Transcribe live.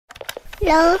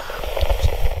Hello.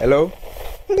 Hello?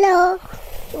 Hello.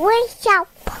 What's up,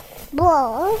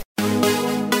 bro?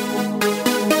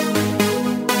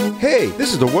 Hey,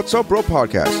 this is the What's Up Bro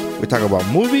podcast. We talk about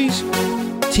movies,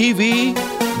 TV,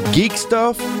 geek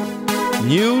stuff,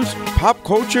 news, pop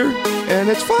culture, and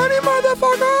it's funny,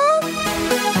 motherfucker!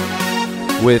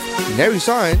 With Nary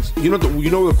Signs, you know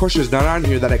the question is not on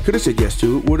here that I could have said yes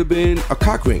to would have been a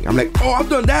cock ring. I'm like, oh, I've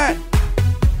done that.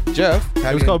 Jeff,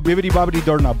 It was called Bibbidi Bobbidi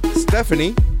Doorknob.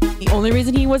 Stephanie. The only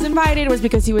reason he was invited was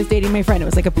because he was dating my friend. It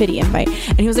was like a pity invite.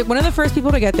 And he was like one of the first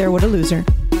people to get there. What a loser.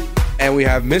 And we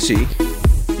have Missy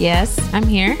Yes, I'm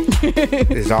here.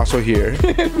 is also here.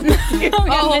 Missy is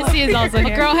also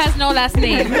here. A girl has no last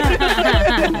name.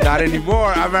 Not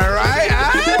anymore, am I right?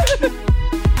 Huh?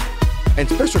 And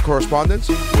special correspondence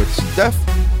with Steph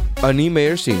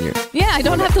Mayer Sr. Yeah, I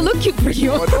don't have to look cute for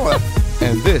you. Oh, no.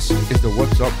 And this is the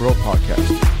What's Up Bro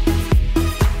podcast.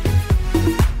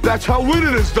 That's how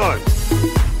winning is done.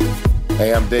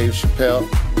 Hey, I'm Dave Chappelle,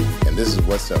 and this is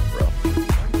What's Up, Bro.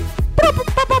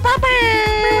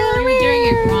 You were doing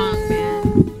it wrong,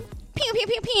 man. Pew, pew,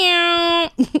 pew, pew.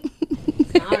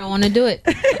 I don't want to do it.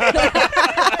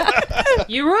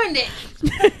 You ruined it.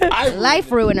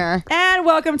 Life ruiner. And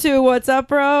welcome to What's Up,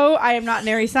 Bro. I am not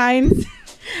Nary Signs.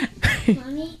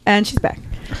 And she's back.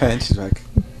 And she's back.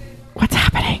 What's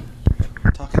happening?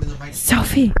 Talking to the mic.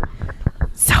 Sophie.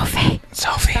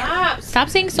 Stop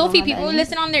saying Sophie. People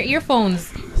listen on their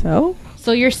earphones. So?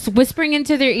 So you're whispering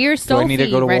into their ear, Sophie. I need to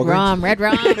go to Red Walgreens?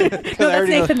 Rum. No, that's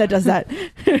Nathan that does that.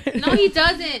 No, he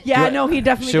doesn't. Yeah, no, he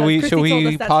definitely Should does. we Christy told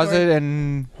us that pause story. it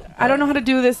and I don't know how to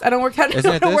do this. I don't work how to,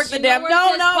 Isn't it work this? the damn. No.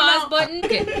 Pause button.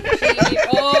 Okay.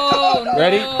 Oh, no.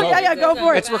 Ready? Yeah, go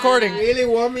for it. It's recording. Really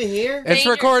want me here? It's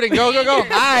recording. Go.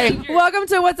 Hi. Welcome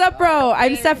to What's Up, Bro.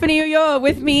 I'm Stephanie Ulloa.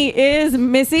 With me is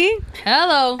Missy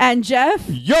Hello. and Jeff.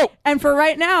 Yo. And for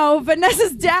right now,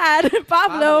 Vanessa's dad,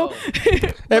 Pablo.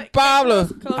 Hey, Pablo.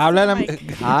 Close Habla to la- the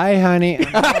mic. Hi, honey.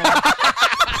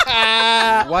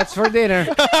 What's for dinner?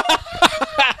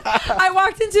 I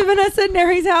walked into Vanessa and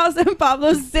Mary's house, and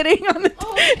Pablo's sitting on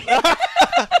the.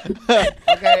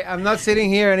 Okay, I'm not sitting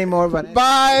here anymore, but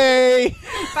Bye.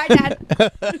 Bye,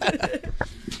 Dad.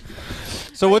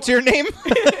 So what's your name?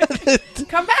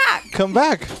 Come back. Come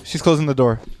back. She's closing the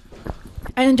door.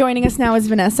 And joining us now is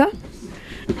Vanessa.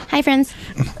 Hi, friends.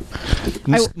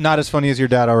 Not as funny as your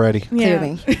dad already.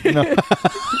 Clearly. No.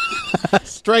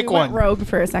 Strike We went one. rogue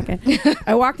for a second.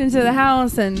 I walked into the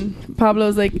house and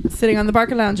Pablo's like sitting on the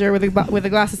Barca lounger with a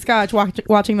glass of scotch,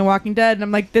 watching The Walking Dead, and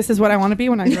I'm like, this is what I want to be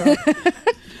when I grow up.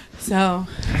 So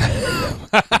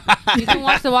You can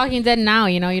watch The Walking Dead now.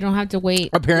 You don't have to wait.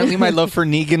 Apparently, my love for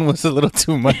Negan was a little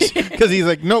too much because he's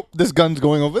like, nope, this gun's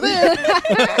going over there.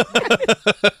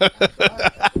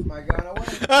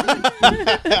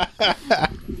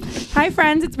 hi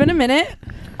friends, it's been a minute.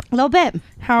 A little bit.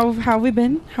 How have we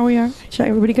been? How we are?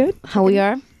 Everybody good? How we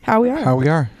are? How we are? How we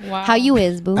are. Wow. How you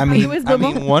is, boo? I you is,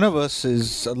 Bubba? mean, one of us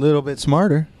is a little bit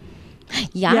smarter.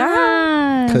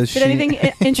 Yeah. Because Did anything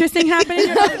interesting happen in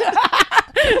your life?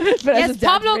 Yes,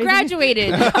 Pablo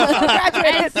graduated.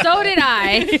 And so did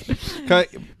I. Thank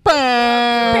Thank you.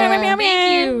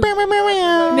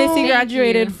 Missy Thank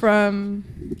graduated you. from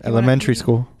Elementary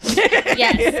school.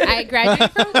 Yes, I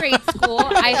graduated from grade school.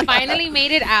 I finally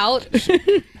made it out.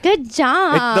 Good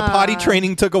job. The potty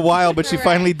training took a while, but she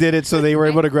finally did it, so they were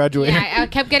able to graduate. Yeah, I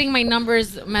kept getting my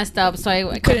numbers messed up, so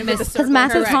I couldn't miss. Because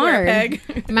math is hard.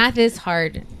 Math is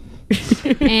hard.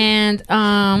 And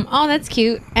that's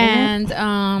cute. And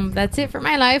that's it for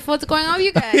my life. What's going on with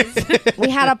you guys? We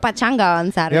had a pachanga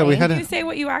on Saturday. Yeah, we had Can a. you say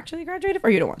what you actually graduated, or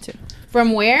you don't want to?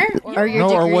 From where? Or your No,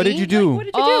 degree. or what did you do? What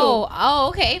did you Oh,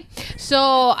 okay. So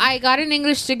I got an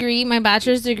English degree, my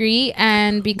bachelor's degree,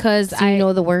 and because Do you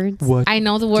know the words? What I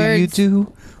know the do words. you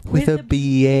do with a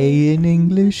BA in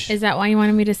English? Is that why you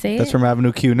wanted me to say That's it? from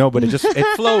Avenue Q. No, but it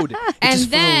flowed. It And just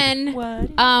flowed. then,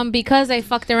 What? because I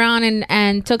fucked around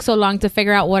and took so long to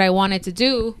figure out what I wanted to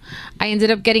do, I ended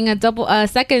up getting a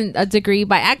second degree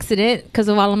by accident because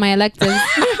of all of my electives.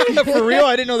 For real,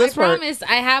 I didn't know this I part. promise.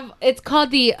 I have. It's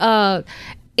called the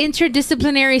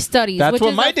interdisciplinary studies. That's which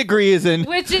what is my degree is in.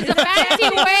 Which is a fancy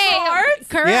way.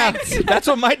 Correct. Yeah, that's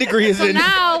what my degree is So in.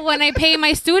 now, when I pay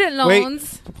my student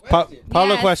loans, Paulo,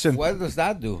 Yes. question. What does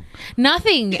that do?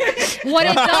 nothing. What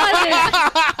it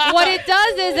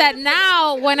does is that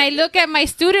now, when I look at my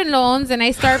student loans and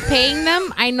I start paying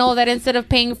them, I know that instead of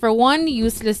paying for one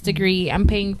useless degree, I'm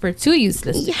paying for two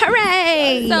useless degrees.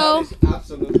 Hooray! So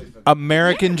Absolutely phenomenal.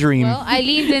 American dream. Well, I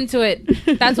leaned into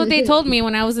it. That's what they told me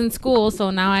when I was in school. So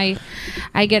now I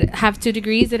have 2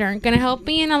 degrees that aren't going to help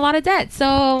me in a lot of debt.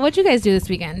 So what'd you guys do this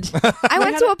weekend? I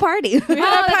went to a party. We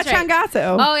had a that's right.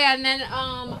 pachangato. Oh yeah, and then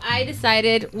I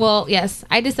decided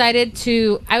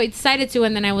to,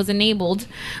 and then I was enabled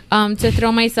to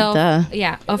throw myself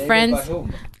a friend's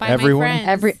by Everyone?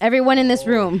 my friends. Everyone in this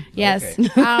room. Yes,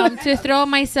 to throw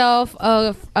myself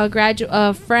a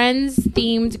friends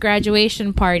themed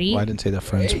graduation party Well, I didn't say the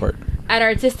friends part. at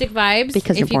Artistic Vibes.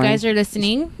 Because you're if you guys are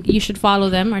listening, you should follow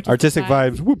them. Artistic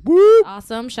Vibes. Whoop, whoop.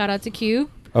 Awesome. Shout out to Q.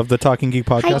 Of the Talking Geek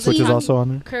podcast, which is also on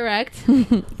there. Correct.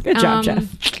 Good job, Jeff.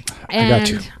 And got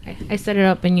you. I set it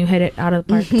up and you hit it out of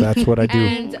the park. That's what I do.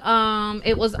 And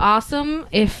it was awesome.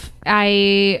 If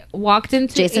I walked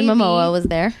into Jason AV, Momoa was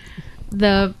there.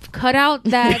 the cutout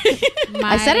that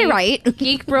my I said it right.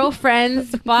 Geek Bro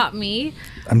friends bought me.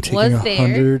 I'm taking was there.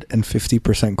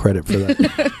 150% credit for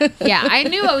that. Yeah, I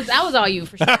knew that was all you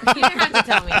for sure. You didn't have to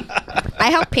tell me. I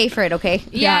helped pay for it, okay?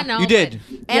 Yeah, no. You did.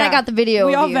 And I got the video.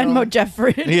 We all of you. Venmo Jeff for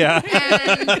it. Yeah.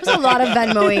 And There's a lot of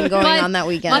Venmoing going But on that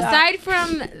weekend. aside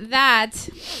from that,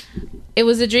 it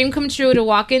was a dream come true to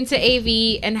walk into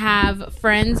AV and have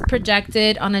Friends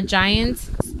projected on a giant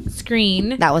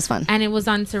screen. That was fun. And it was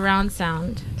on surround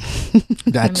sound.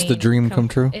 That's the dream come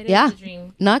true. It is Yeah. a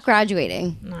dream. Not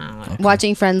graduating. No.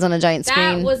 Watching Friends on a giant That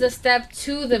screen. was a step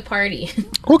to the party.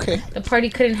 Okay. The party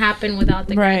couldn't happen without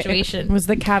the Right. graduation. Was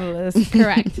the catalyst.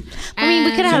 Correct. I mean, we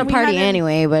could have had a we party had a-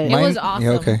 anyway, but It was awesome.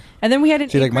 Yeah, okay. And then we had an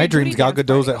See, like my dream's Gal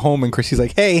Gadot's at home, and Chrissy's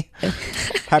like, "Hey,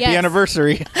 happy Yes.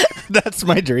 anniversary." That's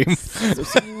my dream.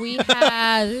 We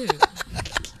had.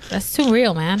 That's too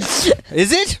real, man.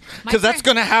 Is it? Because that's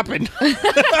gonna happen.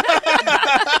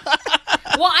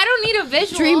 Well, I don't need a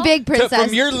visual. dream big, princess.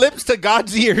 From your lips to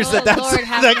God's ears, Oh, that's Lord,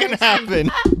 have that can mercy.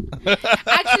 happen.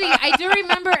 Actually, I do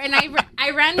remember, and I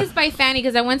ran this by Fanny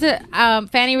because I went to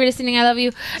Fanny. We're listening. I love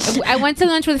you. I went to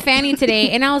lunch with Fanny today,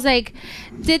 and I was like,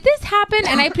 "Did this happen?"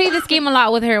 And I play this game a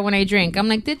lot with her when I drink. I'm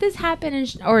like, "Did this happen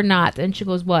or not?" And she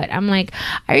goes, "What?" I'm like,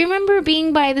 "I remember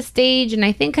being by the stage, and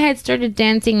I think I had started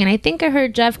dancing, and I think I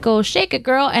heard Jeff go, 'Shake it,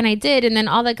 girl,' and I did, and then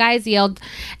all the guys yelled,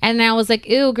 and I was like,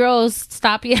 'Ew, girls,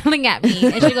 stop yelling at me.'"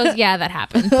 And she goes, "Yeah, that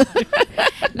happened."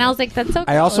 And I was like, "That's so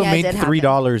cool." I also Yeah, it made did happen.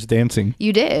 $3 dancing.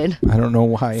 You did. I don't know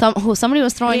why. Somebody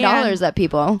was throwing Yeah. dollars at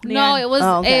people. No, it was.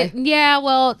 Oh, okay. Yeah,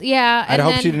 well, yeah. I and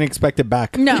hope then- she didn't expect it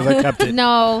back. No. 'cause I kept it.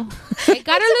 No, it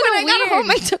got a little When I got weird.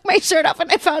 home, I took my shirt off and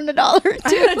I found $1 I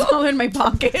too. had $1 in my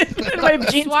pocket. In my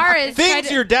jeans Suarez tried Things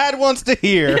to- your dad wants to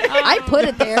hear. I put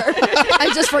it there.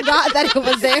 I just forgot that it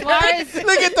was there. Suarez,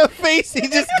 Look at the face he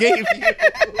just gave you.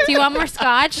 do you want more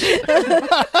scotch?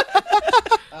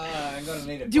 I'm gonna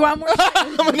need it. Do you want more?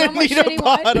 I'm gonna more need a shitty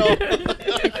wine? bottle.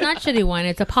 It's not shitty wine.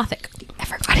 It's apothic. I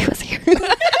forgot it was here. He's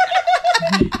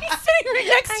sitting right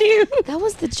next to you. That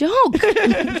was the joke.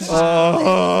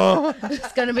 Oh.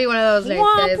 It's gonna be one of those nights.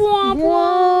 Womp,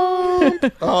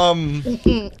 guys.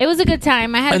 womp, It was a good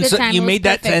time. I had a And good so time. you It was made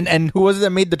that, perfect. and who was it that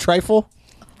made the trifle?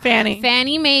 Fanny.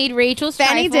 Fanny made Rachel's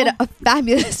Fanny trifle. did a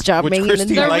fabulous job Which making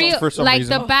Christy the the liked real, for some like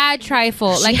reason. the bad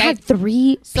trifle. She Like had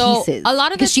 3 So, pieces. a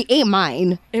lot of because the- she ate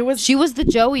mine. It was. She was the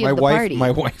Joey My of the wife. party.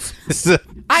 My wife. is a-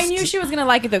 I knew she was gonna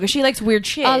like it though, because she likes weird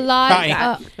shit. a lot,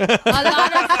 Hi.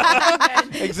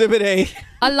 Exhibit A.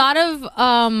 a lot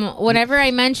of whenever I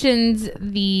mentioned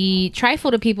the trifle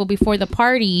to people before the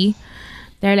party,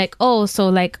 they're like, "Oh, so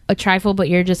like a trifle, but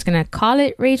you're just gonna call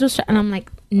it Rachel's?" And I'm like,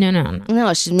 No.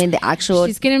 No, she made the actual.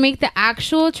 She's gonna make the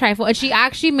actual trifle, and she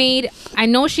actually made. I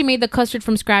know she made the custard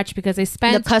from scratch because I The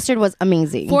spent custard was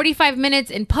amazing. 45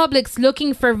 minutes in Publix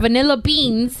looking for vanilla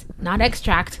beans, not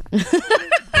extract,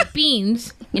 but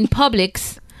beans in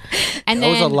Publix. And That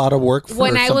was a then lot of work for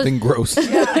when I was- something gross. but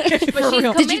she's Did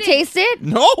you committed. taste it?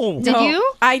 No. Did you?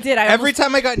 I did. I Every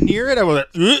time I got near it, I was like,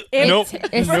 It- nope.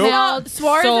 It Nope. smelled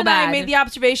Suarez so and bad. I made the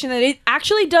observation that it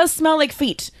actually does smell like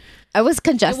feet. I was It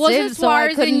congested, wasn't so I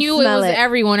Suarez couldn't and you. It smell was it.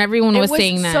 everyone. Everyone It was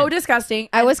saying that. so disgusting.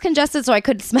 I was congested, so I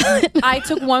couldn't smell it. I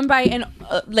took one bite and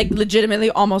like legitimately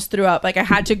almost threw up. Like I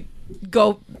had to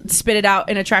go spit it out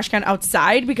in a trash can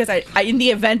outside because I in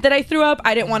the event that I threw up,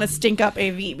 I didn't want to stink up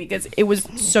AV because it was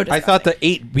so disgusting. I thought the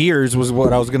 8 beers was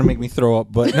what I was going to make me throw up,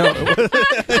 but no,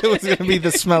 it was going to be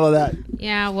the smell of that.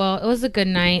 Yeah, well, it was a good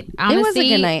night. Honestly, It was a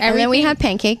good night. And then we everything- had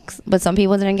pancakes, but some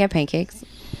people didn't get pancakes.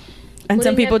 and Who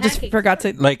some didn't people get just pancakes? forgot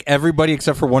to. Like everybody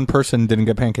except for one person didn't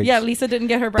get pancakes. Yeah, Lisa didn't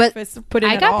get her breakfast put in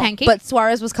I at got all. pancakes. But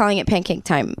Suarez was calling it pancake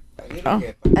time, Oh.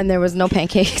 and there was no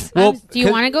pancakes. Well, do you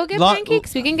want to go get lo-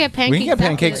 pancakes? We can get pancakes. We can get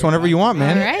pancakes after. whenever you want,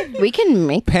 man. All right. We can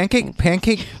make.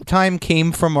 Pancake time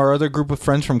came from our other group of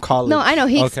friends from college. No, I know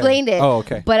he Okay. explained it. Oh,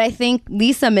 okay. But I think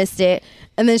Lisa missed it,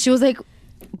 and then she was like,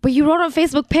 but you wrote on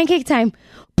Facebook pancake time,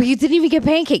 but you didn't even get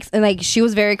pancakes. And like, she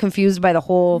was very confused by the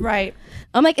whole. Right.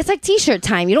 I'm like, it's like t-shirt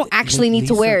time. You don't actually need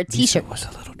to wear a t-shirt. Lisa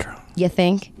was a little drunk. You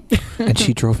think? And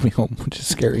she drove me home, which is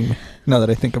scaring me. Now that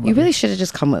I think about it. You really should have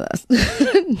just come with us.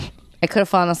 I could have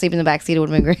fallen asleep in the backseat. It would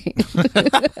have been great.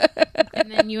 And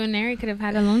then you and Neri could have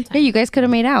had a alone time. Yeah, you guys could have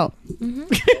made out.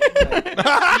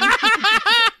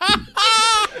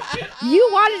 You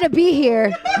wanted to be here.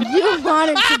 You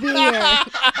wanted to be here.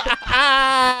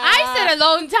 I said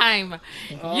alone time.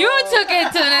 You took it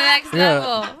to the next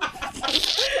level.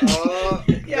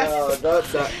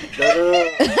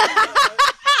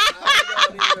 I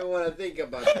don't even want to think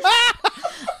about this.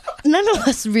 None of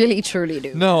us really truly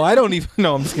do. No, I don't even.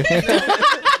 No, I'm just kidding.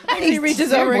 He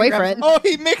reaches over and grabs Boyfriend. Oh,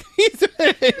 he makes me.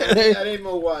 I need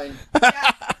more wine.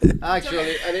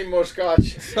 Actually, I need more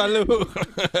scotch. Salud.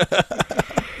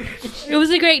 It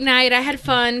was a great night. I had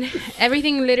fun.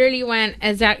 Everything literally went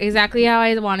exactly how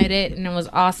I wanted it, and it was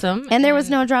awesome. And there was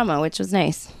no drama, which was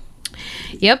nice.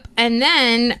 Yep. And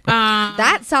then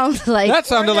That sounds like That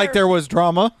sounded like there was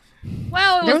drama.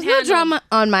 well, it there was no handled. drama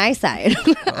on my side.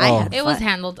 It was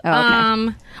handled. Oh,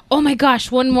 okay. Oh my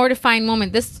gosh, one mortifying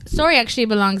moment. This story actually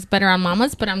belongs better on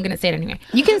Mama's, but I'm gonna say it anyway.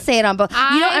 You can say it on both.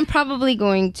 I'm probably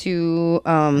going to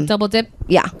Double dip.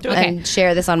 yeah, Okay. and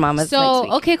share this on Mama's next So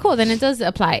week. okay, cool. Then it does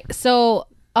apply. So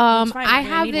fine, I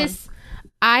we're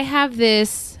gonna have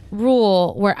this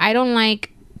rule where I don't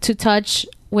like to touch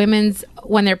women's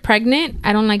when they're pregnant.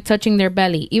 I don't like touching their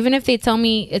belly, even if they tell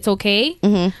me it's okay.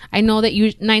 I know that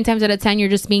you 9 times out of 10 you're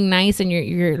just being nice and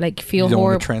you're like feel You don't want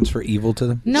horrible. to transfer evil to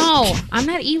them? No, I'm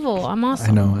not evil. I'm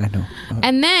awesome. I know.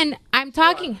 And then I'm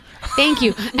talking. Thank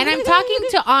you. And I'm talking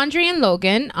to Andre and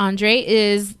Logan. Andre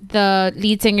is the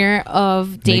lead singer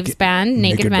of Dave's band,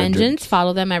 Naked Vengeance.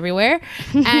 Follow them everywhere.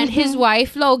 And his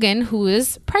wife, Logan, who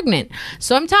is pregnant.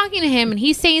 So I'm talking to him, and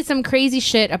he's saying some crazy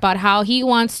shit about how he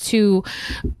wants to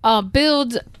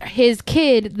build his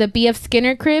kid the B.F.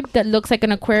 Skinner crib that looks like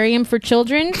an aquarium for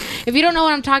children. If you don't know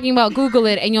what I'm talking about, Google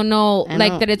it, and you'll know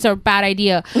that it's a bad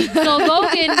idea. So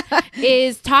Logan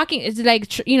is talking, is like,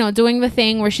 doing the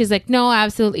thing where she's like, no,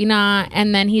 absolutely not.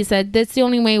 And then he said, that's the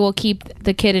only way we'll keep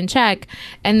the kid in check.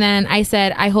 And then I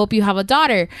said, I hope you have a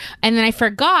daughter. And then I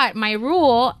forgot my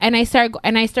rule, and I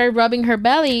started rubbing her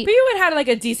belly. But you had like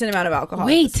a decent amount of alcohol. at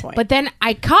this Wait, point. but then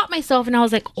I caught myself, and I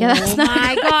was like, Yeah, that's oh not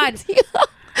my a good God. idea.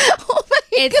 Oh my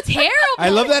It's terrible. I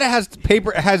love that it has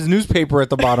paper. It has newspaper at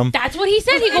the bottom. That's what he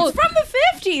said. He goes, It's from the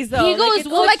 50s though. He goes, it's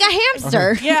well, like a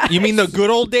hamster. yeah. You mean the good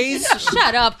old days?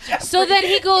 shut up. So then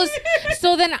he goes,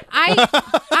 so then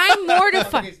I'm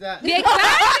mortified.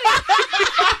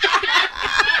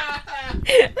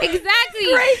 Exactly.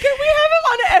 Great. Can we have him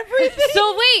on everything?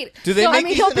 So wait. Do they so, make mean,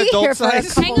 these he'll in be adult here for a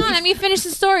size? couple- hang on, let me finish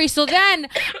the story. So then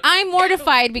I'm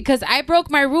mortified because I broke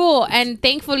my rule, and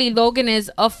thankfully Logan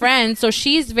is a friend, so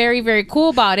she's very, very cool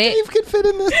about it. Dave can fit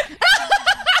in this.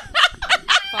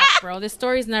 Fuck, bro, this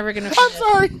story's never gonna I'm finish.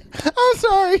 sorry,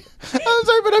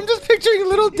 but I'm just picturing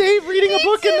little Dave reading a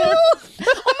book in there.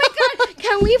 Oh my God!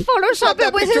 Can we Photoshop that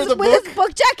it with picture his of the with his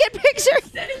book jacket picture?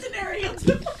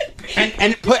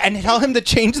 And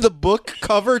change the book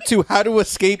cover to How to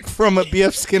Escape from a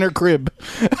B.F. Skinner Crib.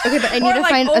 Okay, but I need Or, to like,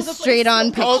 find all a the straight on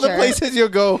picture. All the places you'll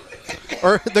go,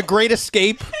 or The Great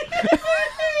Escape.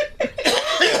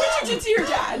 to your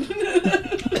dad.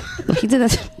 He did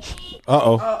this.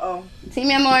 Uh-oh. See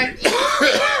me, amor.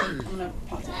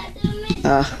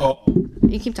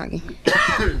 You keep talking.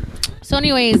 So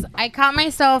anyways, I caught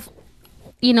myself,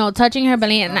 touching her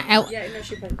belly, and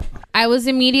I was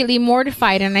immediately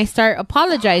mortified, and I start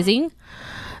apologizing.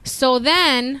 So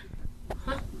then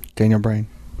Daniel Bryan.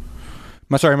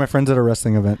 My friend's at a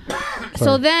wrestling event.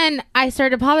 So then I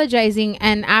started apologizing,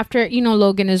 and after,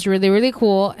 Logan is really, really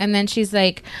cool, and then she's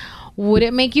like, would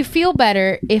it make you feel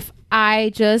better if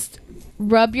I just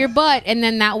rub your butt, and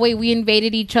then that way we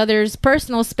invaded each other's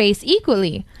personal space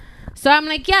equally? So I'm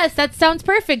like, yes, that sounds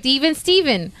perfect, even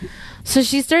Steven. So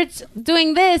she starts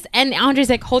doing this, and Andre's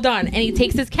like, hold on. And he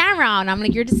takes his camera out. And I'm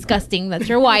like, you're disgusting. That's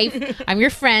your wife. I'm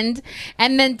your friend.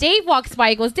 And then Dave walks by.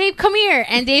 He goes, Dave, come here.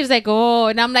 And Dave's like, oh.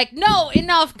 And I'm like, no,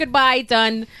 enough. Goodbye.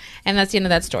 Done. And that's the end of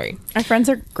that story. Our friends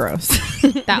are gross.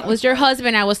 That was your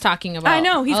husband I was talking about. I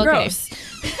know. He's Okay. gross.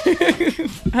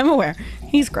 I'm aware.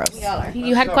 He's gross.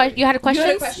 You had a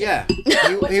question? Yeah.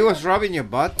 He was rubbing your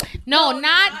butt. No,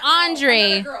 not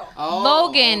Andre.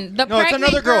 Logan. The No, it's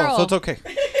pregnant another girl, so it's okay.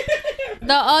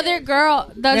 The other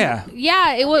girl. Yeah.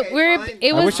 It was.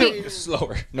 It I was. wish it was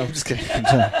slower. No, I'm just kidding.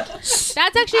 That's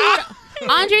actually what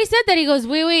Andre said. That he goes,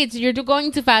 wait, you're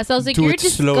going too fast. I was like, Do you're it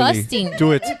slowly. disgusting.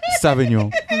 Do it,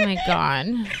 Savignon. Oh my god,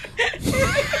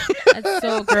 that's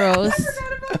so gross.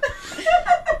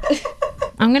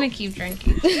 I'm gonna keep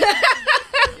drinking.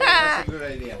 That's a good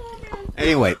idea.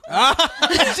 Anyway,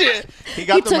 He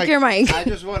got He took your mic I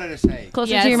just wanted to say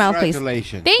closer Yes. to your mouth, please.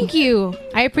 congratulations. Thank you.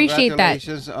 I appreciate that.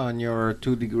 Congratulations on your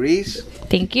 2 degrees.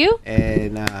 Thank you.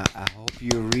 And I hope you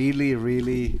really,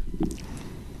 really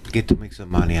get to make some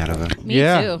money out of it. Me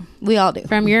Yeah. too. We all do.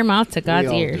 From your mouth to God's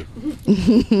We all ear.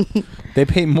 do. They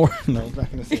pay more. No, I'm not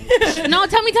gonna say. No,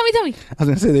 tell me. I was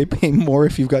gonna say they pay more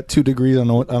if you've got 2 degrees on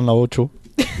the ocho.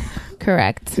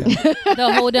 Correct. The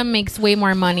Hodem makes way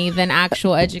more money than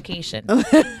actual education. But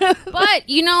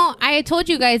I told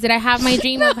you guys that I have my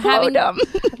dream of having of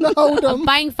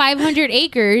buying 500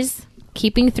 acres,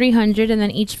 keeping 300, and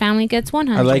then each family gets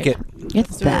 100. I like it.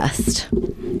 It's best.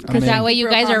 Because that way you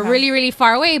guys are really, really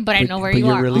far away, but I know where you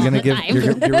you're are. really all gonna the give time.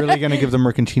 you're really gonna give the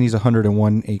Mercantinis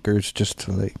 101 acres just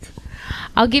to like.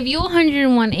 I'll give you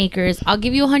 101 acres. I'll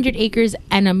give you 100 acres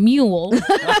and a mule.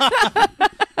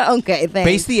 Okay, thanks.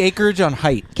 Base the acreage on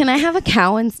height. Can I have a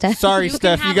cow instead? Sorry, You can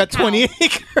Steph, you have got a cow. 20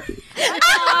 acres.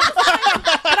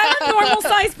 But I'm a normal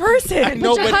sized person.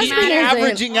 No, your but he's husband isn't.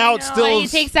 averaging out still. He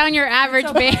takes down your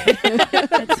average babe.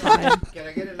 That's fine. Can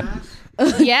I get an ass?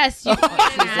 Yes, you can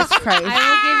get an ass. Christ.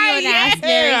 I will give you an ass,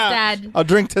 Mary's dad. I'll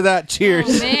drink to that. Cheers.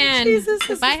 Oh, man.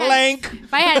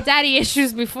 If I had daddy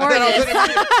issues before this.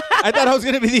 I thought I was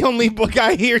gonna be the only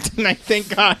guy here tonight.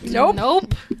 Thank God.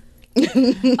 Nope.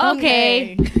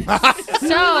 Okay.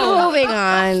 So, Moving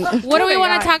on. what do we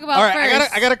want to talk about All right,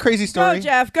 first? I got a crazy Go, story.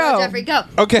 Jeff. Go. Jeffrey, go.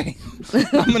 Okay,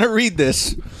 I'm gonna read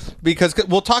this because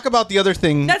we'll talk about the other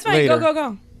thing. That's fine. Later.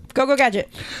 Go, gadget.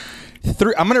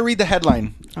 I'm gonna read the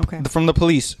headline. Okay. From the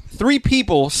police. 3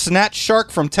 people snatched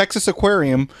shark from Texas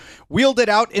aquarium, wheeled it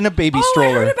out in a baby I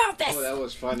stroller. heard about this. Oh, that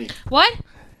was funny. What?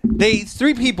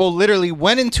 3 people literally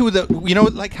went into the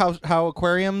like how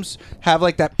aquariums have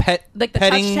like that Like the touch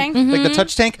petting tank? like the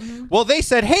touch tank. Well, they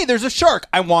said, "Hey, there's a shark.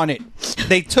 I want it."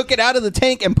 They took it out of the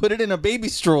tank and put it in a baby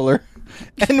stroller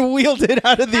and wheeled it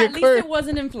out of the At least aquarium. it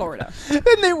wasn't in Florida. And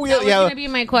they wheeled That was going to be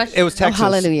my question. it was Texas.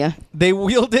 Hallelujah. They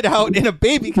wheeled it out in a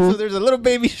baby. So there's a little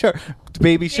baby shark.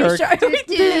 Baby shark. Baby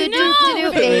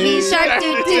shark.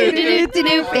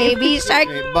 Baby shark.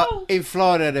 But in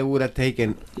Florida, they would have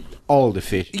taken all the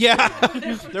fish. Yeah,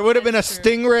 there would have been a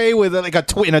stingray with like a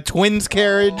twins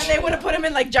carriage. They would have put him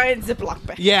in like giant Ziploc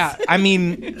bags. Yeah, I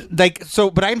mean, like so.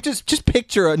 But I'm just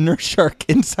picture a nurse shark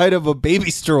inside of a baby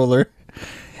stroller.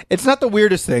 It's not the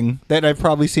weirdest thing that I've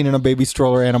probably seen in a baby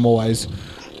stroller, animal wise.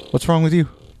 What's wrong with you?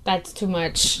 That's too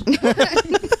much.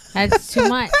 That's too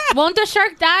much. Won't the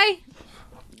shark die?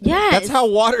 Yes. That's how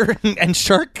water and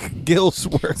shark gills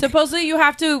work. Supposedly, you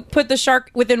have to put the shark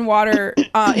within water,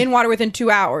 in water within 2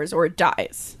 hours, or it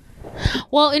dies.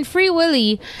 Well, in Free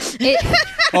Willy, it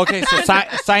Okay, so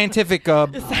scientific.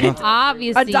 obviously.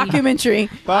 A documentary.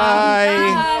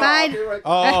 Bye. Bye.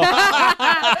 Oh,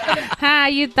 Ha,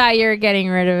 you thought you were getting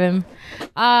rid of him.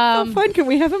 How fun! Can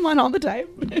we have him on all the time?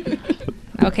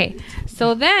 Okay,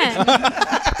 so then.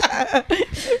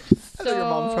 your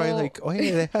mom's probably like, oh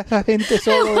hey, I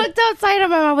looked outside and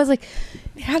my mom was like,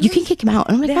 you can kick him out.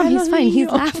 And I'm like, Mom, he's fine. He's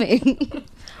laughing.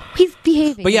 He's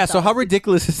behaving. But yeah, so how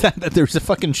ridiculous is that there's a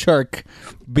fucking shark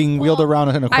being wheeled around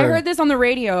in an I aquarium? heard this on the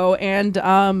radio, and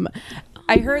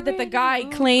I heard that the guy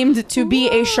claimed to be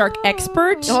a shark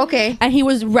expert. Okay. And he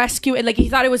was rescuing, like he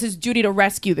thought it was his duty to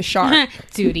rescue the shark.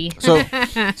 Duty. So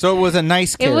it was a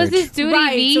nice It carriage. was his duty.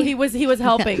 Right, V. so he was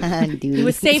helping. He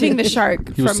was saving the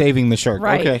shark. He was saving the shark.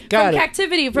 Right. Okay, from got it.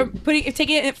 captivity, from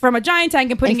taking it from a giant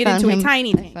tank and putting it into a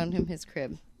tiny I thing. found him his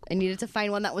crib. I needed to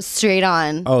find one that was straight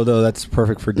on. Oh, though that's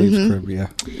perfect for Dave's crib. Yeah.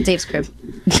 Dave's crib.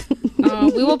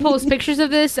 We will post pictures of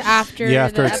this after. Yeah,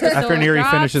 after the episode after Neri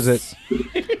drops. finishes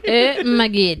it. My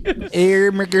good.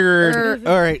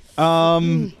 All right.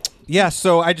 Yeah.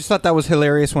 So I just thought that was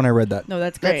hilarious when I read that. No,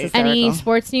 that's great. That's Any hysterical.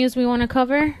 sports news we want to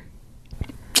cover?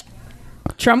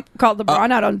 Trump called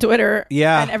LeBron out on Twitter.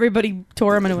 yeah. And everybody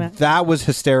tore him into it. That was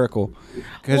hysterical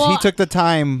because he Well, took the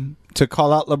time to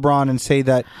call out LeBron and say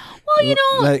that. Well, you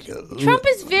know, like, Trump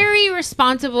is very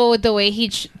responsible with the way he,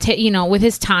 with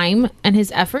his time and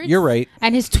his efforts. You're right.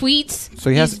 And his tweets. So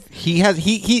he has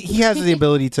the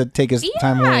ability to take his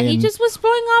time Yeah, away. he and just was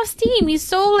blowing off steam. He's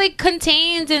so like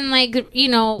contained and like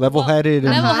level-headed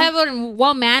and- level-headed and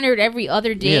well-mannered every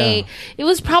other day. Yeah. It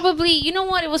was probably, you know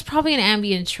what? It was probably an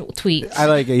ambient tweet. I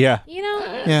like it. Yeah. You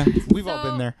know. Yeah. We've all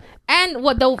been there. And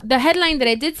what the headline that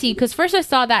I did see, because first I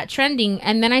saw that trending,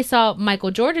 and then I saw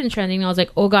Michael Jordan trending. And I was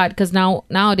like, oh God, because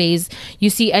nowadays you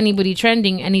see anybody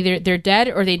trending, and either they're dead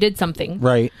or they did something.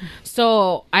 Right.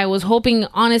 So I was hoping,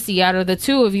 honestly, out of the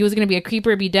two, if he was going to be a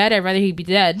creeper, be dead. I'd rather he be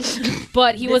dead.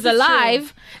 But he was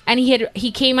alive, and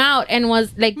he came out and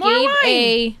was like More gave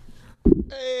wine.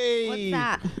 Hey. What's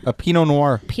that? A Pinot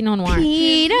Noir. Pinot Noir.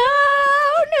 Pinot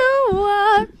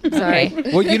Noir. Sorry.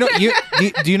 Well, you know,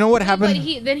 do you know what But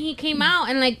happened? then he came out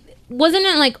and like, wasn't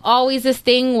it like always this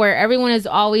thing where everyone is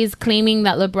always claiming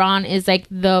that LeBron is like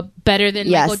the better than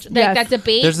Yes. Michael? Like that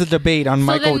debate. There's a debate on so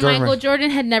Michael then Jordan. Michael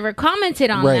Jordan had never commented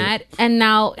on Right. that, and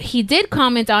now he did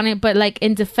comment on it, but like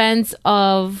in defense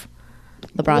of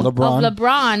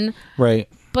LeBron. Right.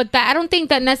 But that I don't think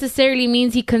that necessarily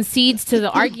means he concedes to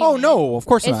the argument. Oh no, of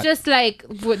course It's not. just like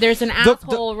there's an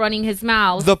asshole running his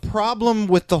mouth. The problem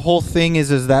with the whole thing is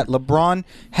that LeBron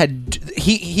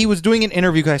he was doing an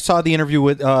interview. 'Cause I saw the interview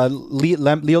with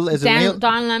Leo. Is it Leo?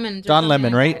 Don Lemon. Don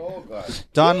Lemon, right? Oh, God.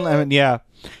 Don Lemon. Yeah.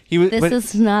 He was.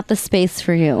 This is not the space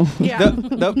for you. Yeah.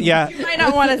 Yeah. You might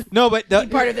not want to No, but be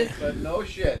part of this. But no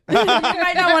shit. You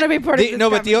might not want to be part of this. no,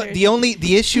 but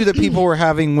the issue that people were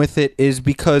having with it is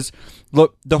because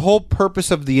look, the whole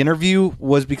purpose of the interview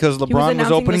was because LeBron was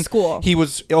announcing opening the school. He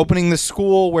was opening the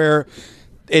school where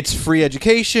it's free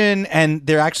education and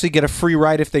they actually get a free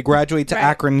ride if they graduate to Right.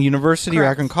 Akron University or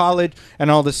Correct. Akron College and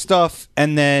all this stuff.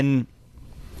 And then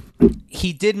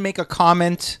he did make a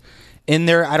comment in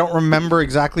there. I don't remember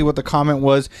exactly what the comment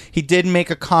was. He did make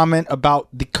a comment about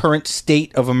the current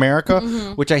state of America,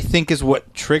 which I think is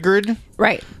what triggered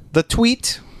Right. the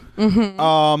tweet.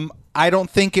 I don't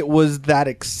think it was that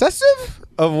excessive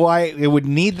of why it would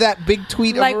need that big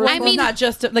tweet. Like, of a I mean- not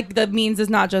just like the means is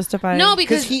not justified. no,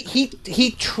 because because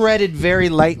he treaded very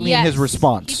lightly in Yes, his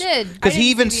response. he did. Because I he didn't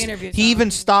even see the interview, he so-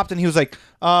 even stopped and he was like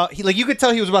you could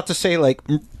tell he was about to say like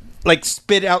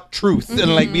spit out truth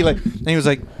and like be like, and he was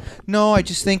like, no, I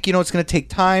just think it's going to take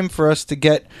time for us to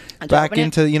get back open it?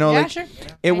 into Yeah, like sure.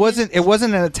 it wasn't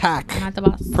an attack I'm not the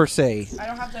boss. per se. I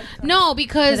don't have to. No,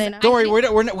 because Do they not? Don't worry,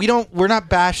 we're not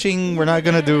bashing. We're not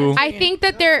gonna do. I think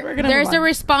that gonna there's move a on.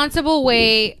 responsible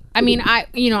way. I mean, I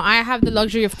have the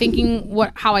luxury of thinking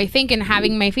how I think and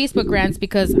having my Facebook rants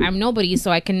because I'm nobody,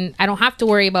 so I don't have to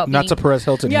worry about Not to being, Perez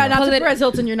Hilton. Yeah, you know. not to Polit- Perez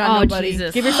Hilton. You're not Oh, nobody.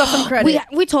 Jesus. Give yourself some credit.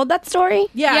 We told that story.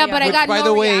 Yeah, but I Which, got by no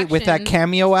the way, with that reaction.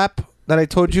 Cameo app that I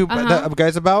told you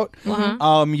guys about,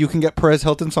 you can get Perez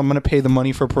Hilton. So I'm gonna pay the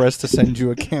money for Perez to send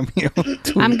you a Cameo.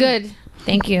 tweet. I'm good.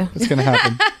 Thank you. It's gonna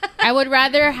happen. I would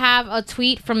rather have a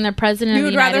tweet from the president You of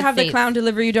would the rather United have the States. clown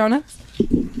deliver you donuts?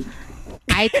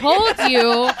 I told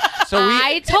you. So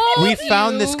we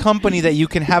found this you. company that you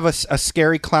can have a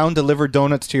scary clown deliver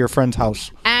donuts to your friend's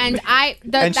house. And And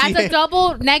that's she- a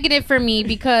double negative for me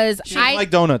because She doesn't like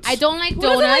donuts. I don't like Who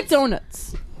donuts. doesn't like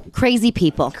donuts? Crazy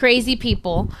people. Crazy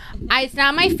people. It's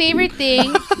not my favorite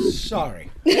thing.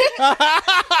 Sorry.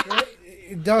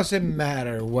 It doesn't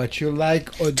matter what you like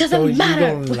or Doesn't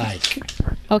matter. you don't like.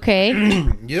 Okay.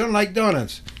 You don't like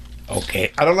donuts.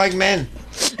 Okay. I don't like men.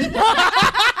 Can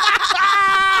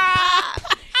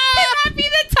that be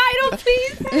the title,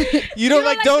 please? You don't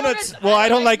like donuts. Well, I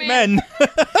don't like men.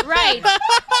 Right.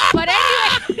 But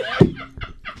anyway.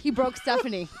 He broke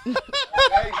Stephanie.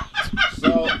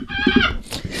 So, I'm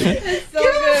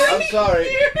sorry.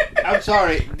 I'm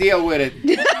sorry. Deal with it.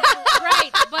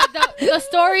 Right. But this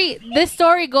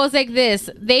story goes like this.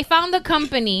 They found a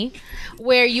company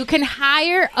where you can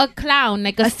hire a clown,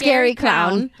 like a scary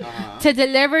clown, to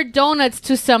deliver donuts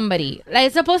to somebody. Like,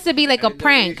 it's supposed to be like a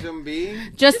prank, Reason being,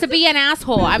 just to be an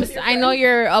asshole. I know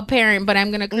you're a parent, but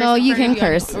I'm gonna curse. No, in you front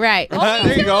can of curse. Right. Oh, me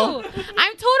There you go. too.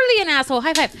 I'm totally an asshole.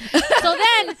 High five. So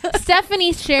then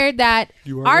Stephanie shared that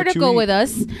You are what you article eat. with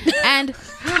us, and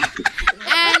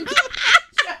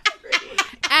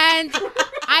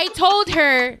I told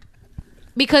her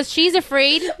because she's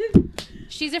afraid.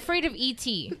 She's afraid of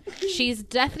E.T. She's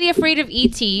deathly afraid of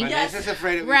E.T. Vanessa's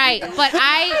afraid of Right, but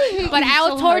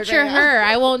I'll torture her.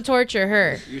 I won't torture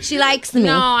her. She likes me.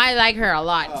 No, I like her a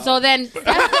lot. So then,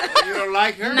 You don't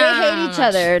like her? They hate each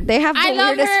other. They have the I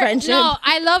love weirdest her. friendship. No,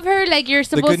 I love her like you're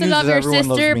supposed to news love is your everyone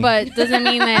loves sister, me. but doesn't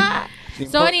mean that.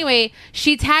 So anyway,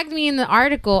 she tagged me in the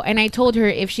article, and I told her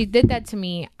if she did that to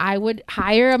me, I would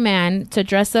hire a man to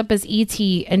dress up as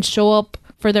E.T. and show up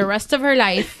for the rest of her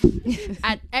life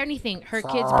at anything, her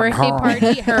kid's birthday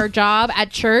party, her job, at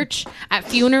church, at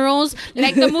funerals,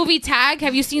 like the movie Tag.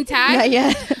 Have you seen Tag? Not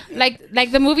yet.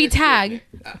 Like the movie Tag.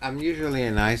 I'm usually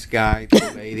a nice guy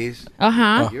to ladies.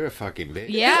 Uh-huh. You're a fucking bitch.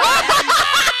 Yeah.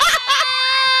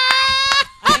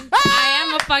 I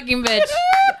am a fucking bitch.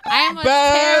 I am a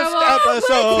Best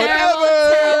episode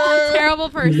terrible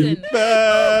person.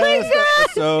 Best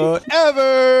episode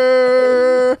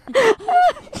ever.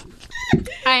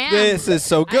 I am. This is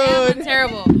so I am good.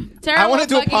 terrible. I want to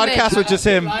do a fucking podcast bitch. with just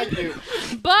him.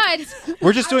 But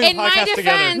We're just doing in a my podcast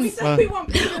defense,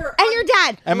 together. And your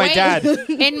dad. And my Wait. dad.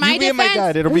 In my You be my defense,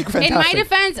 dad. It'll be fantastic. in my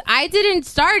defense, I didn't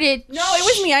start it. No, it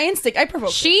was me. I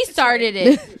provoked. She started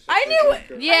it. I knew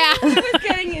it. Yeah. I was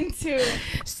getting into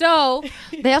So,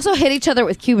 They also hit each other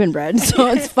with Cuban bread, so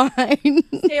it's fine.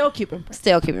 stale Cuban bread.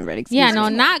 Stale Cuban bread. Excuse yeah, me. no,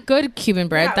 not good Cuban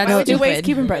bread. Why That's would you waste stupid.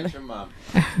 Cuban bread?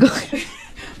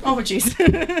 Oh, jeez.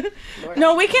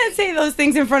 No, we can't say those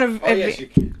things in front of. you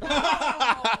can.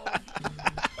 I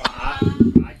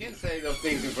can say those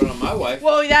things in front of my wife.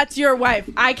 Well, that's your wife.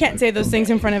 I can't say those things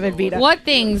in front of Edvita. What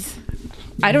things?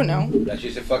 I don't know. That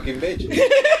she's a fucking bitch.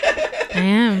 I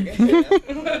am.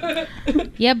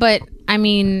 Yeah, but I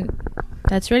mean,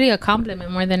 that's really a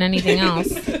compliment more than anything else.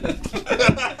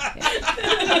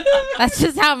 That's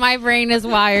just how my brain is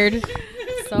wired.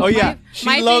 So Oh yeah,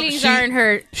 my feelings aren't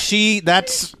hurt.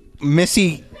 That's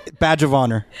Missy badge of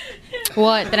honor.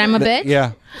 What? That I'm a bitch?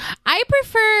 Yeah. I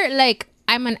prefer like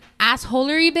I'm an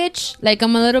assholery bitch. Like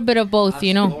I'm a little bit of both,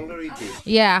 you know.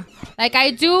 Yeah. Like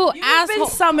I do You've been asshole.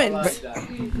 summoned.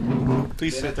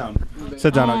 Please sit down.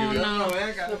 Sit down. I'll give you. No.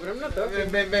 I'm not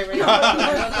talking.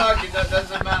 That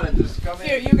doesn't matter. Just come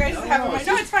Here, in. you guys have one.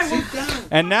 No, it's fine. We'll,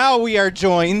 And now we are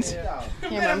joined.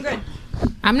 I'm good.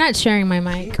 I'm not sharing my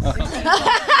mic.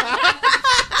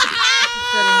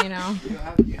 So, you know. You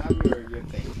have your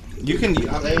thing. You can.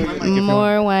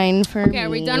 More wine for me. Okay, are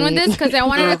we done with this? Because I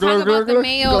wanted to talk about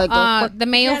the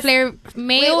mayo flavor.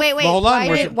 Mayo. Wait. Well, hold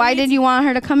on. Why did you want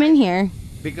her to come in here?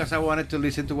 Because I wanted to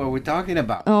listen to what we're talking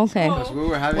about. Oh, okay. Because we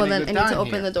were having Well, a then good I need time to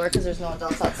open here. the door because there's no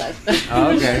adults outside.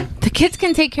 Oh, okay. The kids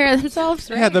can take care of themselves,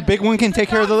 right? Yeah, the big one can take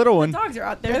care of the little one. Dogs are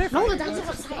out there. They're fine. No, the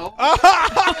dogs are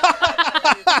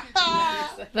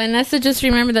outside. Vanessa just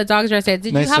remembered that dogs are outside.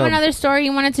 Did Nice you have job. another story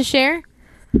you wanted to share?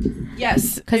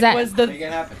 Yes, 'Cause it that- was the. Make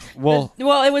it happen. Well,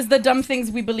 Well, it was the dumb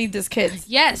things we believed as kids.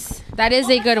 Yes, that is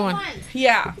a good one.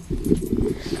 Yeah.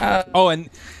 oh, and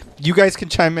you guys can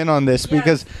chime in on this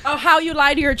because Oh, how you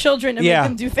lie to your children and Yeah. make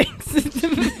them do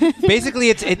things. basically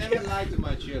it's I never lied to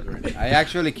my children. I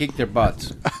actually kicked their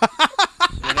butts.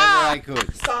 Whenever I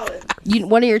could. Solid.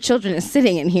 One of your children is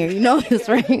sitting in here. You know this,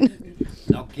 right?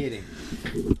 No kidding.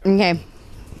 Okay.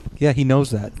 yeah, he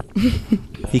knows that.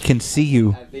 He can see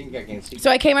you. I think I can see. So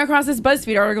I came across this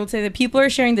BuzzFeed article today that people are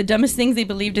sharing the dumbest things they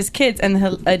believed as kids,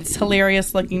 and it's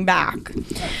hilarious looking back.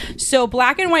 So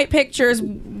black and white pictures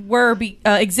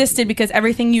existed because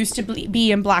everything used to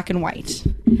be in black and white.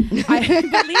 I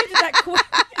believed that.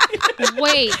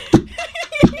 Wait,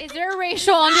 is there a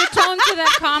racial undertone to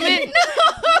that comment?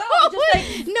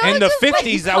 In the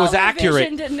 50s, that was accurate.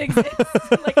 Vision didn't exist.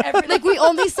 Like we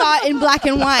only saw it in black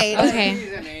and white. Okay,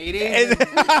 80s and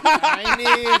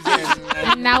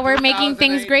 90s and now we're making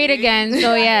things great again.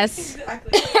 So yes,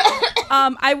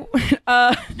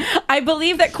 I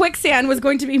believe that quicksand was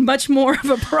going to be much more of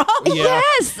a problem. Yeah.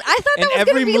 Yes, I thought In that was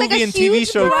every gonna be movie like a and TV huge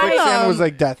show, problem. quicksand was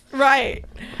like death. Right.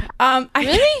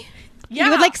 really? Yeah.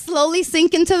 You would like slowly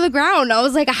sink into the ground. I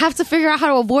was like, I have to figure out how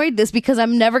to avoid this because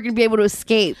I'm never gonna be able to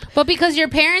escape. But because your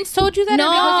parents told you that? or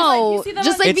No, you see them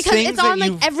just on- like It's because things it's on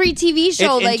that like every TV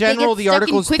show. in Like general, they the get stuck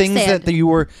articles, in things quicksand. that you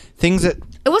were things that.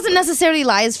 It wasn't necessarily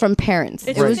lies from parents.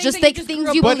 It's It was things just that you like just things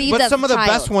grew you up with. believed But as some a of the child.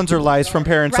 best ones are lies from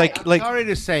parents. Right. Like Sorry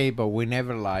to say, but we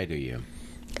never lie to you.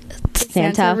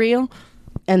 Santa real?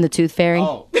 and the Tooth Fairy.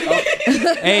 Oh.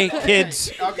 hey,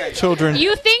 kids, Okay. children.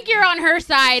 You think you're on her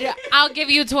side? I'll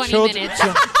give you 20 Children- minutes.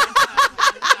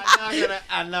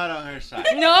 I'm not on her side.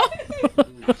 No,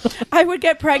 I would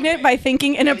get pregnant by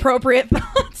thinking inappropriate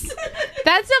thoughts.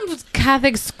 that's some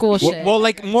Catholic school shit. Well,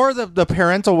 like more of the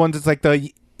parental ones. It's like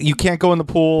you can't go in the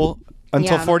pool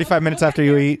until Yeah. 45 minutes after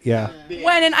you eat. Yeah.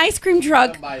 When an ice cream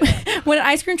truck,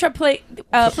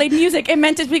 played music, it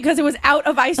meant it because it was out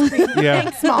of ice cream. Yeah.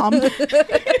 Thanks, Mom.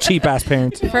 Cheap ass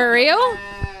parents. For real?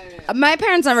 My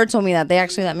parents never told me that. They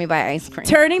actually let me buy ice cream.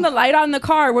 Turning the light on the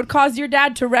car would cause your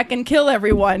dad to wreck and kill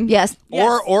everyone. Yes.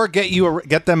 Or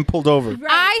get them pulled over.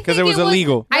 I Because think it was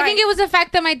illegal. I think it was the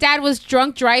fact that my dad was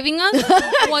drunk driving us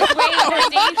was way more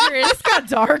dangerous Got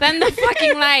dark. than the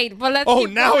fucking light. But let's Oh,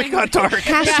 keep now going. it got dark.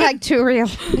 Hashtag too real.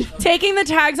 Taking the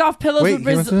tags off pillows Wait, would you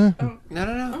want result. to-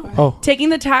 No. Oh, Taking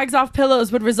the tags off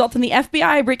pillows would result in the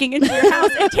FBI breaking into your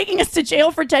house and taking us to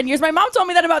jail for 10 years. My mom told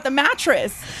me that about the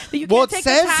mattress. That you Well, can't it take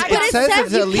says- the tag it off. says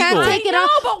it's you illegal. can't take it I know,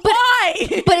 off. but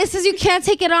why? But it says you can't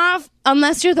take it off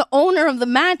unless you're the owner of the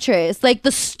mattress. Like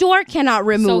the store cannot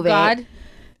remove So God,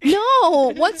 it.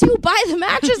 No, once you buy the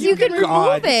mattress, you can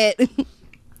God. remove it.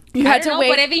 You I had don't to know, wait.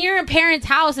 but if you're in a parent's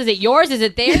house, is it yours? Is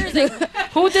it theirs? Like,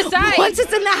 who decides? Once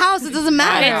it's in the house, it doesn't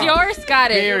matter. It's yours.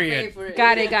 Got it. Period.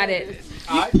 Got it.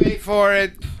 I pay for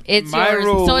it. It's my yours.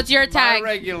 rules, So it's your tag. My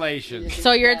regulations.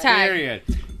 So your tag. Period.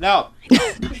 Now,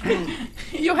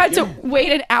 You had to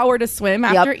wait an hour to swim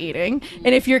after eating.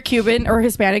 And if you're Cuban or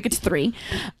Hispanic, it's 3.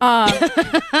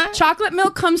 Chocolate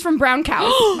milk comes from brown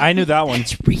cows. I knew that one.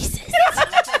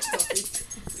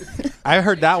 I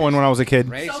heard that one when I was a kid.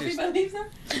 Sophie believes them?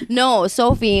 No,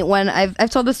 Sophie, when I've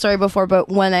told this story before, but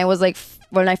when I was like,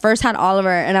 when I first had Oliver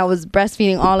and I was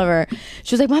breastfeeding Oliver,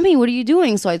 she was like, "Mommy, what are you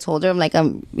doing?" So I told her, I'm like,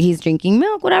 he's drinking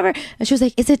milk, whatever. And she was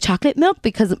like, "Is it chocolate milk?"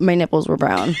 Because my nipples were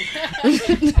brown.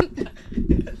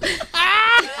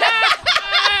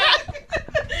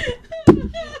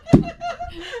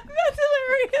 That's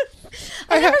hilarious.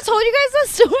 I never told you guys that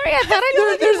story. I thought I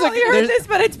knew There's heard this,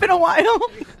 but it's been a while.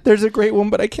 There's a great one,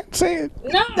 but I can't say it.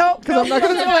 No, because I'm not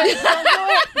going to do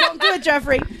it. Don't do it,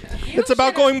 Jeffrey. It's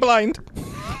about going blind.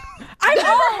 I've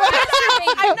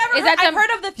heard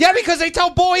of the theory. Yeah, because they tell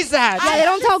boys that. Yeah, they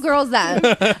don't tell girls that.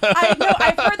 I know.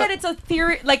 I've heard that it's a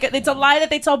theory, like it's a lie that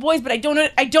they tell boys, but I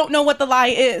don't know what the lie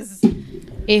is.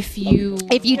 If you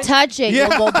touch it, you'll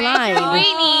go blind.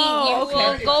 you will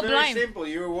go Very blind. simple.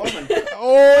 You're a woman.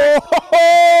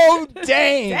 Oh,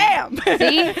 dang. Damn.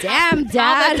 See? Damn, All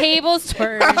Dad. the tables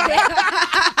turned.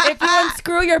 If you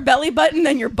unscrew your belly button,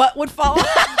 then your butt would fall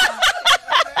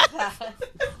off.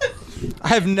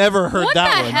 I've never heard What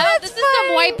that the one. hell? This is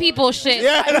some white people shit.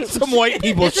 Yeah, that's some white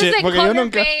people This shit. is like Porque yo Culver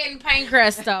nunca- Bay and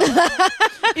Pinecrest stuff.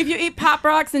 If you eat Pop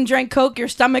Rocks and drank Coke, your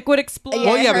stomach would explode.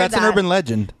 Oh, yeah, but heard that's an that. urban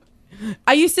legend.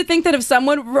 I used to think that if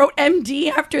someone wrote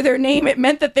MD after their name, it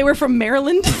meant that they were from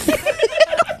Maryland.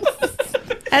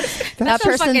 That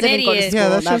person fucking didn't go to idiot. school. Yeah,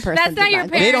 that's that just- person That's not did your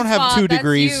parents' They don't have fault. 2 That's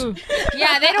degrees. you.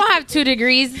 Yeah, they don't have 2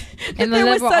 degrees in the There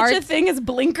was liberal such a arts. thing as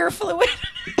blinker fluid.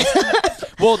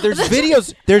 Well, there's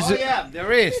videos. There's Oh yeah,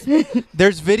 there is.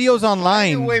 there's videos Any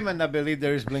online. women that believe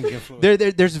there is blinking fluid.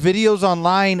 There's videos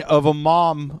online of a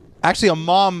mom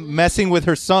messing with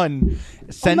her son,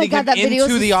 sending God, him that video is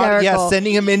into the hysterical.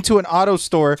 sending him into an auto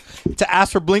store to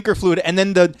ask for blinker fluid, and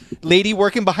then the lady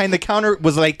working behind the counter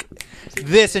was like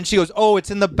this, and she goes, "Oh,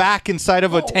 it's in the back inside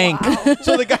of a tank."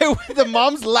 So the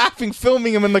mom's laughing,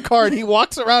 filming him in the car, and he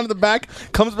walks around to the back,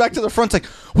 comes back to the front, like,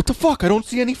 "What the fuck? I don't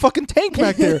see any fucking tank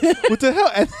back there. What the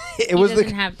hell?" And it He was doesn't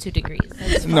like, have 2 degrees.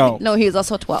 That's no, No, he was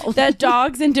also 12. That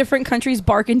dogs in different countries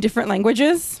bark in different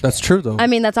languages. that's true though. I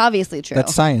mean, that's obviously true.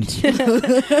 That's science.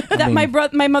 That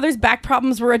my mother's back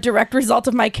problems were a direct result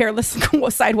of my careless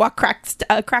sidewalk crack.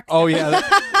 Oh yeah,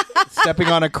 stepping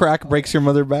on a crack breaks your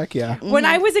mother back. Yeah. When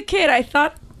I was a kid, I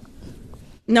thought,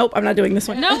 nope, I'm not doing this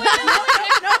one. No, let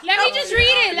me just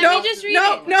read it. Let me just read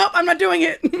it. Nope, I'm not doing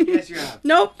it. Yes, you have.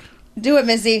 Nope. Do it,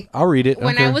 Missy. I'll read it.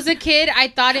 When Okay. I was a kid, I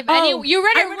thought if any... You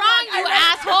read it wrong, you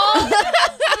asshole.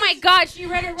 Oh my God, she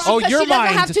read it wrong. Oh, your she doesn't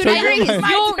mind. have 2 So your degrees.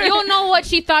 mind. You'll know what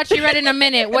she thought she read in a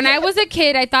minute. When I was a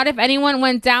kid, I thought if anyone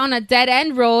went down a dead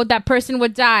end road, that person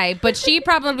would die. But she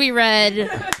probably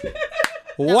read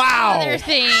Wow. other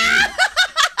thing.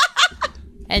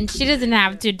 And she doesn't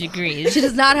have 2 degrees. She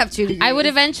does not have 2 degrees. I would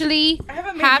eventually I have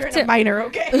a major have and to. a minor,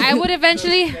 okay? I would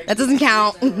eventually. That doesn't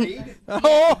count.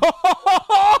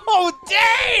 Oh,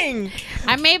 dang!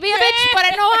 I may be a bitch, but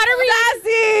I know how to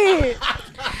read.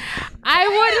 I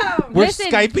would. We're listen,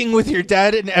 Skyping with your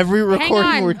dad in every recording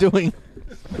on. we're doing.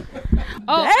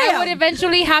 Oh, I would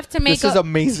eventually have to make. This is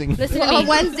amazing. Listen to On me.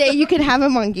 Wednesday, you can have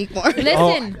him on Geekmore.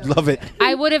 Listen. Oh, love it.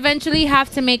 I would eventually have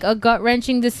to make a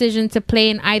gut-wrenching decision to play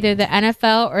in either the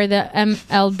NFL or the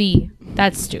MLB.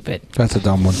 That's stupid. That's a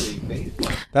dumb one.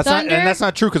 That's not, Thunder? and that's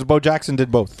not true because Bo Jackson did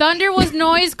both. Thunder was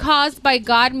noise caused by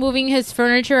God moving his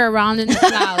furniture around in the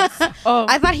clouds.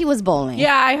 I thought he was bowling.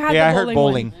 Yeah, I had Yeah, the I heard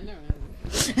bowling. bowling.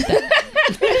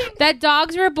 That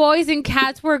dogs were boys and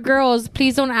cats were girls.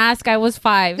 Please don't ask. I was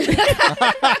 5.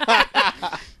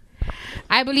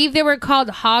 I believe they were called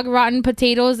hog rotten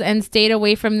potatoes and stayed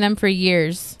away from them for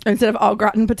years. Instead of all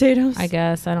gratin potatoes. I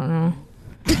guess. I don't know.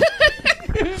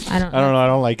 I don't I don't know. I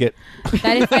don't like it.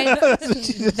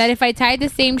 That if I tied the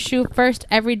same shoe first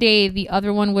every day, the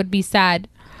other one would be sad.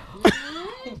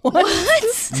 What?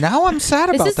 Now I'm sad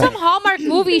This about is that. some Hallmark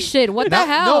movie shit. What the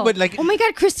hell? No, but like, Oh my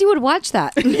God, Christy would watch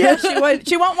that. Yeah, she would.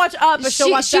 She won't watch Up, but she'll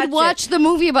watch that she'd shit. watch the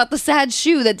movie about the sad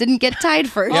shoe that didn't get tied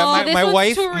first. yeah, Oh, this my one's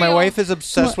wife, too my real. wife is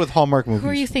obsessed with Hallmark movies. Who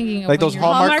are you thinking of? Like when those you're-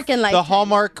 Hallmark and the Lifetime.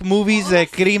 Hallmark movies, the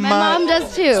Crima. My mom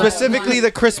does too. Specifically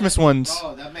the Christmas ones.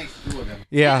 Oh, that makes 2 of them.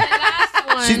 Yeah.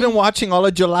 Last one. She's been watching all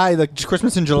of July, the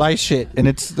Christmas in July shit, and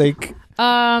it's like,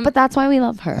 But that's why we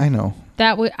love her. I know.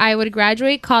 I would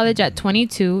graduate college at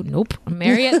 22. Nope.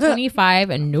 Marry at 25.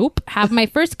 And nope. Have my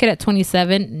first kid at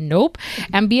 27. Nope.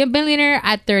 And be a millionaire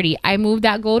at 30. I moved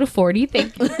that goal to 40.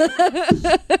 Thank you.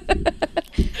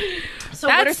 So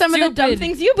what are That's some of the dumb stupid.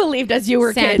 things you believed as you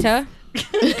were kids? Santa.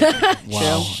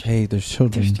 Wow. Hey, there's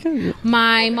children.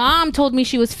 My mom told me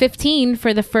she was 15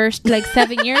 for the first like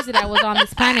 7 years that I was on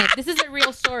this planet. This is a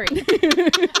real story.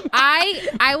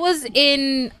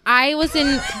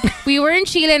 We were in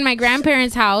Chile in my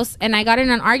grandparents' house, and I got in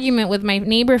an argument with my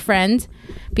neighbor friend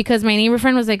because my neighbor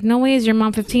friend was like, "No way, is your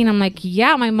mom 15?" I'm like,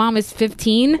 "Yeah, my mom is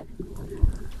 15."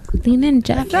 Lean in,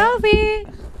 Jeff. Selfie.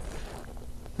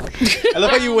 I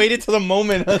love how you waited till the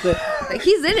moment.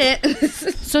 He's in it.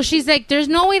 So she's like, "There's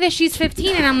no way that she's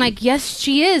 15," and I'm like, "Yes,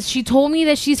 she is. She told me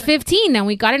that she's 15." And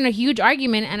we got in a huge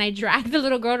argument, and I dragged the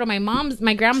little girl to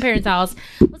my grandparents' house.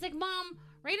 I was like, "Mom,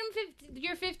 write him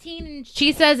you're 15," and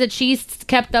she says that she's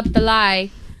kept up the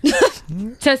lie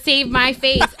to save my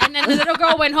face. And then the little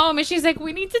girl went home, and she's like,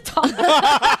 "We need to talk."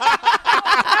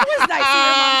 That was nice of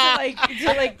your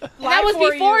mom to lie That was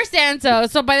for before you. Santa.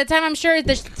 So by the time I'm sure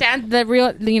the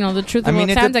truth about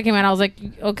Santa came out, I was like,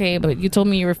 "Okay, but you told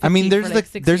me you were 15." I mean, there's for like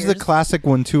 6 the years. classic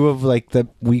one too of like the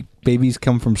babies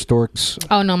come from storks.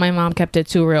 Oh no, my mom kept it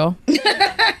too real.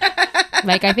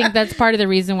 Like, I think that's part of the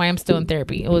reason why I'm still in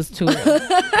therapy. It was too real.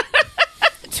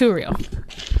 Too real.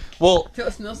 Well, There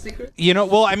was no secret. you know,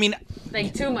 well, I mean,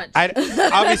 Like, too much.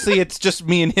 obviously it's just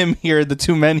me and him here, the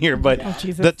two men here, but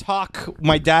the talk, when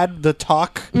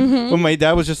my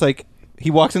dad was just like, he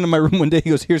walks into my room one day,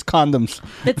 he goes, "Here's condoms."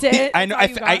 That's it? I know.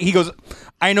 That's all you got? He goes,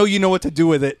 "I know you know what to do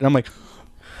with it," and I'm like,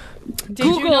 Did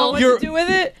you know what You're- to do with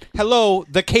it? "Hello,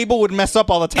 the cable would mess up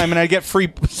all the time, and I'd get free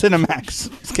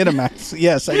Skinamax."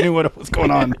 Yes, I knew what was going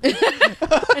on.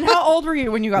 And how old were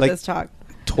you when you got Like- this talk?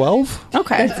 12?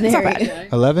 Okay, that's not bad.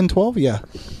 11, 12? Yeah.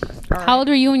 How old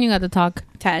were you when you got the talk?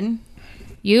 10.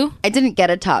 You? I didn't get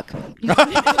a talk. You had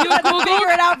to figure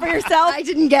it out for yourself. I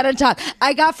didn't get a talk.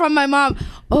 I got from my mom,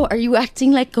 "Oh, are you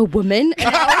acting like a woman?"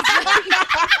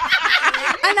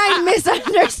 And I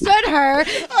misunderstood her.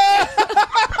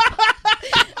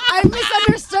 I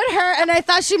misunderstood her, and I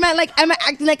thought she meant like, am I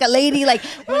acting like a lady? Like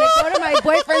when I go to my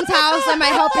boyfriend's house, am I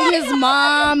helping his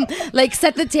mom like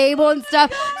set the table and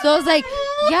stuff? So I was like,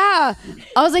 yeah.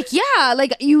 I was like, yeah,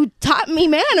 like you taught me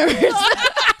manners.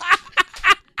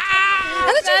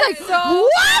 And then she's like,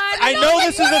 what? I know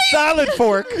this is a salad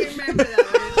fork.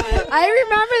 I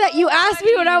remember that you asked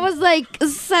me when I was like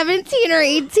 17 or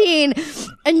 18,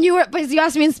 and you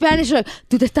asked me in Spanish, like,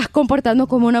 "Tú te estás comportando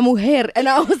como una mujer," and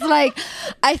I was like,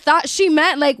 I thought she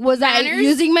meant like, was I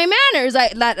using my manners?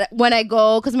 That when I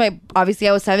go, because obviously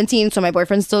I was 17, so my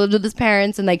boyfriend still lived with his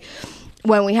parents, and like,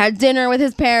 when we had dinner with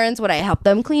his parents, would I help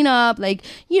them clean up? Like,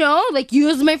 you know, like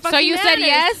use my fucking So you said manners.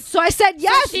 yes? So I said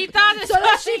yes. So she thought So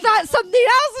then she thought something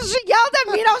else, and she yelled at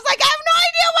me, and I was like, I have no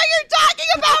idea what you're talking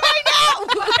about right now.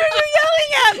 Why are you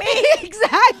yelling at me?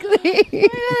 Exactly.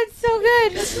 That's so good.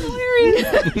 That's hilarious.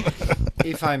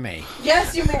 If I may.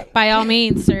 Yes, you may. By all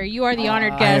means, sir. You are the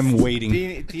honored guest. I am waiting.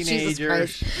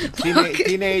 Teenagers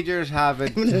have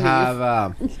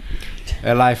a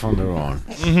life on their own.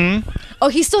 Mm-hmm. Oh,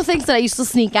 he still thinks that I used to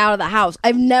sneak out of the house.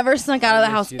 I've never snuck out of the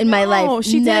house in my life. Oh,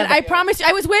 she Never. did. I promise you.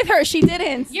 I was with her. She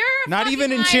didn't. You're Not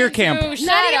even in cheer camp. Not even in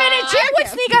cheer. I would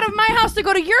sneak out of my house to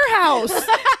go to your house.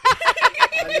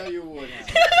 I know you would.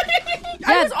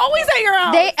 I was always at your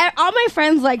house. All my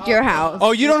friends liked your house.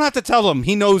 Oh, you don't have to tell him.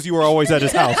 He knows you were always at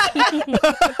his house.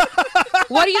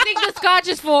 What do you think the scotch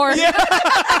is for? He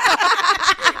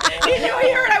knew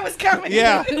he heard I was coming.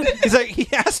 Yeah. He's like, he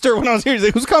asked her when I was here. He's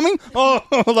like, "Who's coming?" "Oh,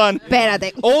 hold on.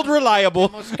 Espérate. Old reliable."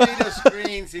 Mosquito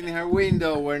screens in her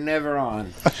window were never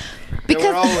on.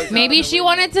 Because Maybe she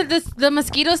wanted the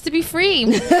mosquitoes to be free.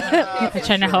 I'm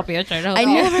trying to help you. I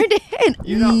never did.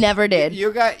 Never did.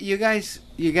 You guys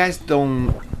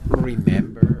don't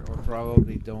remember or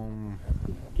probably don't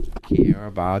care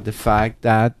about the fact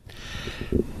that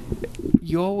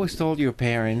you always told your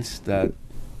parents that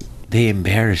they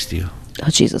embarrassed you. Oh,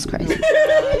 Jesus Christ.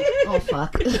 Oh,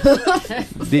 fuck.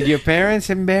 Did your parents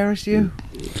embarrass you?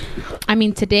 I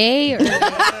mean, today. Or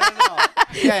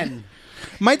Then.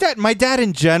 My dad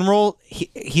in general,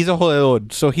 he's a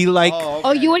jodedor, so he like.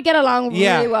 Oh, you would get along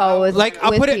really well with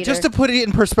I'll with put it Peter. just to put it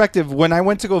in perspective. When I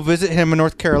went to go visit him in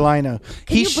North Carolina,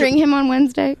 Can you bring him on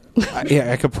Wednesday?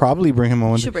 Yeah, I could probably bring him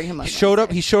on. should bring him on He showed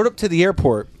up to the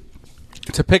airport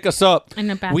to pick us up. In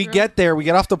a bathrobe? We get there, we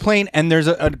get off the plane, and there's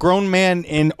a grown man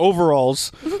in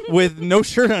overalls with no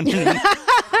shirt underneath.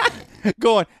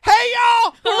 Going, "Hey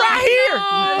y'all, we're right here."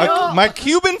 My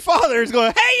Cuban father is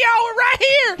going, "Hey y'all, we're right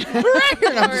here, we're right here."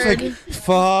 And I'm just like,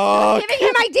 "Fuck." Giving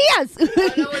him ideas.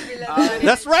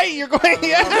 That's right. You're going.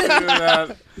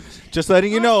 Yeah. Just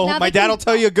letting you know, Now my they dad can- will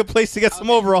tell you a good place to get some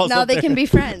overalls. Now up they there. can be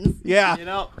friends. Yeah. You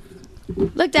know,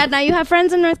 Look, Dad, now you have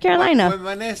friends in North Carolina. when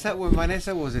Vanessa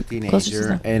was a Closer to teenager,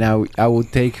 them. and I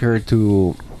would take her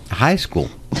to high school.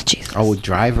 Jesus. I would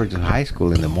drive her to high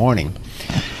school in the morning.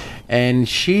 And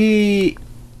she,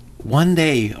 one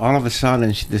day, all of a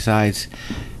sudden, she decides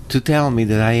to tell me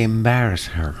that I embarrass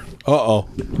her. Uh-oh.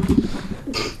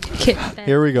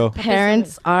 Here we go.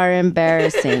 Parents are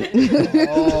embarrassing.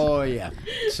 Oh, yeah.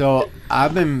 So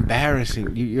I'm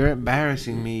embarrassing. You're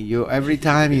embarrassing me. You every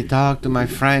time you talk to my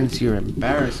friends, you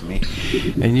embarrass me.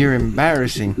 And you're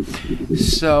embarrassing.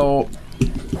 So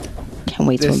Can't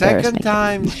wait to the embarrass second me.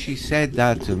 time she said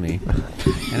that to me,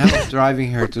 and I was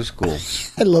driving her to school.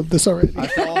 I love this already. I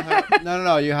told her,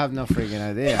 no, you have no freaking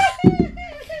idea.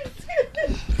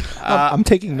 I'm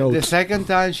taking The notes. second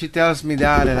time she tells me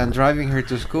that and I'm driving her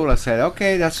to school, I said,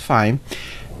 okay, that's fine.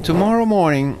 Tomorrow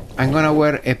morning, I'm going to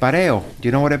wear a pareo. Do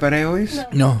you know what a pareo is?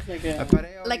 No. A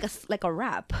pareo, Like a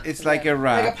wrap. it's like a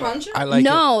wrap. I like it.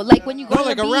 No, like when you go No, to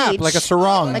like the a wrap, beach. like a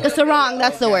sarong. Like a sarong,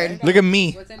 that's the word. Look at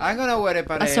me. I'm going to wear a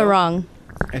pareo. A sarong.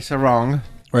 A sarong,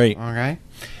 Right. okay?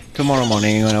 Tomorrow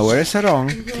morning, I'm going to wear a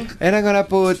sarong. And I'm going to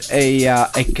put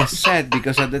a cassette,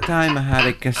 because at the time I had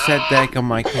a cassette deck on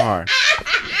my car.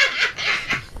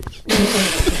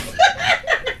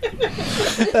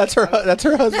 That's her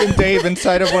husband Dave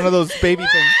inside of one of those baby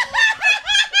things.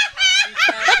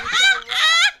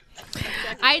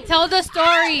 I told the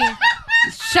story.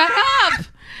 Shut up.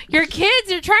 Your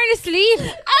kids are trying to sleep. I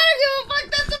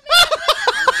don't give a fuck.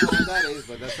 That's a That is,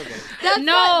 but that's okay.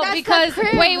 No, that's because the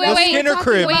crib. wait, The Skinner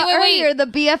crib. Wait. Earlier, the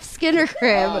BF Skinner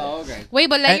crib. Oh, okay. Wait,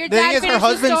 but let your And the thing dad is, her finish the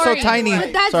husband's so story. tiny.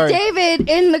 That's Sorry. David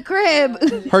in the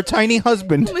crib. Her tiny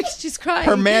husband. She's crying.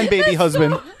 Her man baby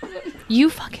husband. You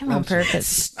fuck him on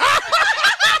purpose.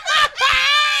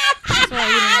 That's why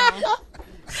you don't know.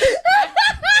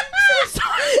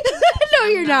 No,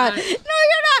 you're not. No,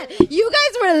 you're not. You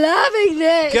guys were loving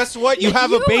this. Guess what? You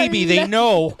have a You baby. are They not-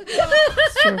 know.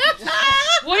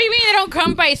 What do you mean they don't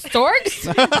come by storks?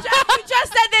 You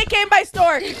just said they came by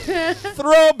stork.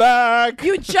 Throwback.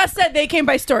 You just said they came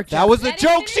by stork. That was the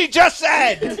joke she just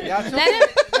said. Let him.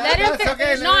 That's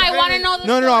okay, No, let I him want to finish. know the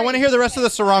No, story. I want to hear the rest of the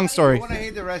sarong story. I want to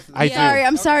hear the rest of I the do. Sorry,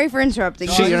 I'm sorry for interrupting.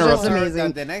 She This interrupted. was amazing.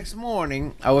 That the next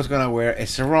morning, I was going to wear a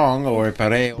sarong or a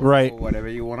pareo, Right. or whatever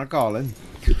you want to call it.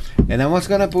 And I was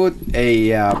going to put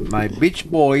a my Beach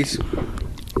Boys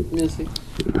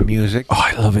music. Oh,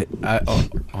 I love it.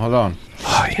 Hold on.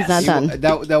 Oh, He's not done.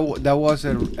 That was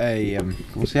a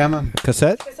 ¿cómo se llama?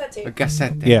 Cassette? A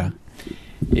cassette tape Yeah.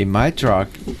 in my truck.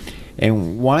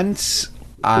 And once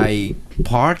I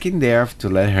park in there to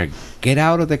let her get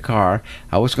out of the car,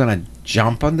 I was gonna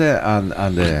jump on the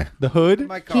The hood?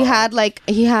 my car. He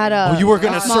had a. Oh, you were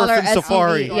gonna a smaller surf in SUV.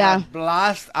 Safari. Yeah.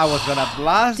 I was gonna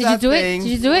blast Did you that do it? thing. Did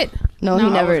you do it? No, he No.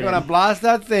 I never was did. gonna blast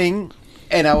that thing,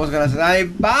 and I was gonna say,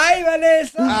 "Bye,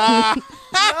 Vanessa. Love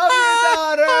you,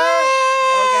 daughter."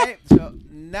 Okay, so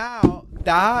now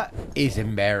that is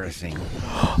embarrassing.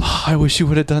 I wish you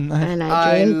would have done that. And I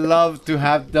I drank. love to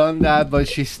have done that, but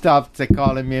she stopped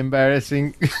calling me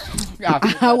embarrassing.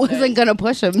 I wasn't gonna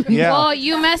push him. Yeah. Well,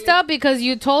 you messed up because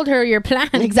you told her your plan.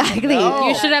 Exactly. No.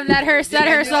 You should have let her set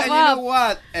herself and you know up.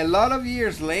 what? A lot of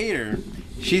years later,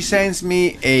 she sends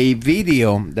me a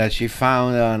video that she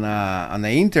found on the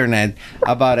internet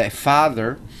about a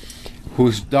father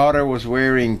whose daughter was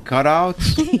wearing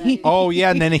cutouts, Oh,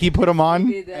 yeah, and then he put them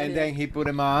on. and then he put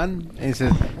them on and he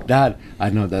said, "Dad, I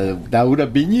know that would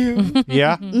have been you.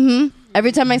 Yeah.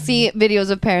 Every time I see videos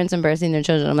of parents embarrassing their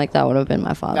children, I'm like, that would have been my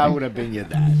That father. would have been your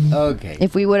dad." Okay,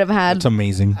 If we would have had That's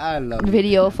amazing. I love you.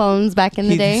 video phones back in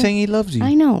the He's day. saying he loves you.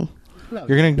 I know. You're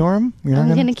going to ignore him? You're not I'm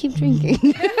gonna? gonna keep drinking.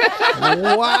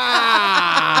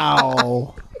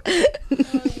 Wow.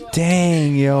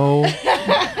 Dang, yo.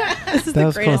 This is That the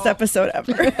was greatest cool. episode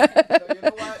ever. So you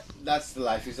know what? That's the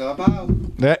life is all about.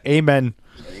 Yeah, amen.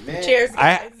 Amen. Cheers.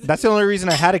 That's the only reason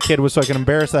I had a kid was so I could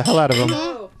embarrass the hell out of him.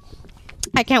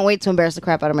 I can't wait to embarrass the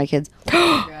crap out of my kids.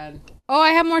 Oh,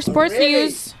 I have more sports Really?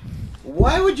 news.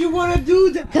 Why would you want to do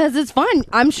that? Because it's fun.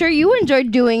 I'm sure you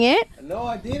enjoyed doing it. No,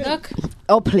 I didn't. Look,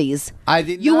 Oh, please. I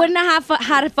did. You not. wouldn't have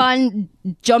had fun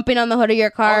jumping on the hood of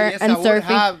your Oh, car yes, and I would surfing.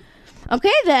 have.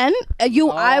 Okay, then.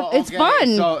 It's okay.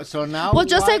 fun. So now. Well,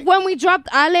 just why- like when we dropped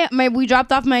we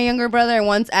dropped off my younger brother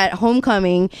once at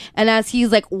homecoming, and as he's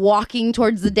like walking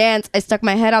towards the dance, I stuck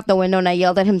my head out the window and I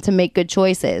yelled at him to make good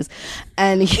choices.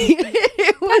 And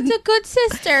it was, that's a good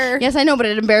sister. yes, I know, but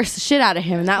it embarrassed the shit out of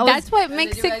him. And that was, That's what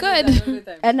makes it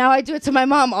good. and now I do it to my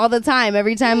mom all the time.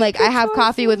 Every time, like I have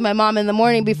coffee with my mom in the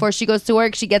morning before she goes to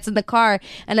work, she gets in the car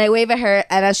and I wave at her,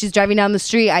 and as she's driving down the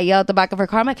street, I yell at the back of her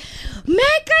car. I'm like, "Make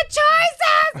good choices,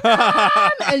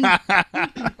 Mom!"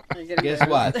 Guess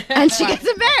what? and she gets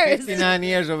embarrassed. 59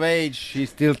 years of age, she's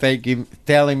still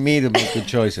telling me to make good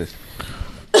choices.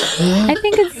 I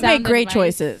think it's You made great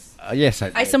choices. Yes,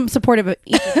 I I'm supportive of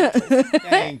each of them.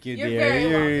 Thank you,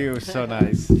 dear. You're so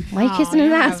nice. Why are you kissing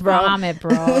his ass, bro? Vomit, bro.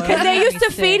 Because they used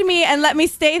to feed me and let me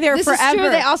stay there This forever. is true.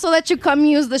 They also let you come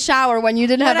use the shower when you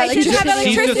didn't have When I didn't electricity. have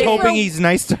She's just electricity hoping for- he's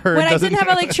nice to her. when I doesn't didn't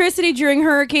have electricity during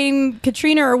Hurricane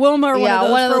Katrina or Wilma or Yeah,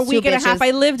 one one of of those for a those week two and a half, bitches.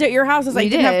 I lived at your house because I You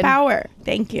didn't have did. power.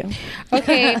 Thank you.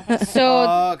 Okay, so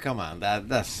Oh, come on.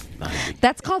 That's not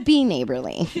That's called being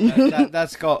neighborly.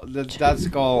 that's called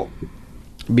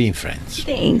being friends.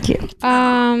 Thank you.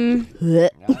 um,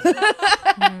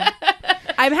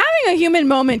 I'm having a human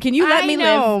moment. Can you let me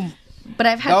live? But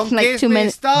I've had Don't like kiss 2 me.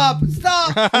 minutes. Stop.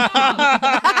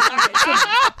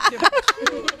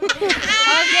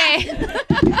 okay.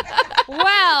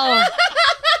 Well,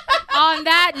 on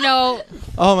that note,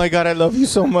 Oh my god, I love you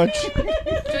so much. do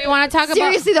we want to talk about?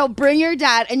 Seriously though, bring your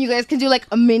dad and you guys can do like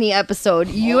a mini episode.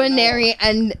 You and Neri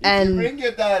and Bring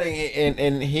your dad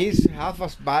and he's half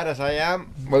as bad as I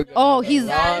am. oh, he's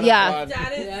yeah.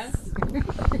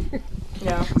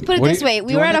 Put it What this do you- way: do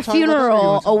we you were wanna at a talk about that or you funeral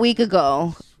wanna a week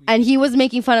ago, and he was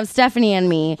making fun of Stephanie and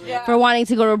me for wanting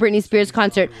to go to a Britney Spears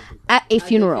concert at a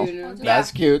funeral.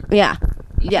 That's cute. Yeah,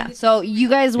 yeah. So you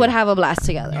guys would have a blast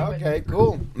together. Okay,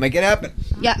 cool. Make it happen.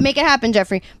 Yeah, make it happen,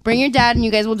 Jeffrey. Bring your dad, and you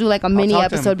guys will do like a mini talk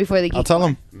to him. episode before the I'll geek. tell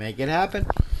him. Make it happen.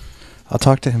 I'll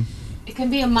talk to him. It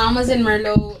can be a Mamas and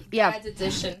Merlot Yeah. Dad's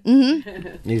edition.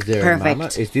 Is there Perfect. a mama?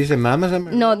 Is this a mama's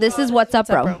number? No, this is what's up,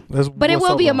 bro. That's But it what's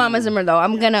will up, be a bro. Mama Zimmer though.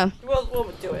 I'm gonna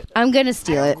We'll do it.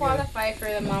 steal it. Qualify for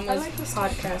the Mamas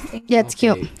podcast. Yeah, it's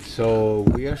cute. So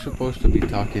we are supposed to be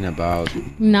talking about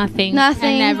Nothing.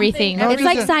 Nothing. And everything. It's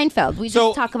like Seinfeld. We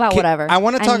just talk about whatever. I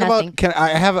want to and talk nothing. about. Can I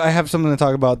have something to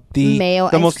talk about the Mayo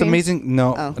the ice most cream? amazing?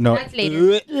 No, Oh. no. That's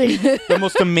later. The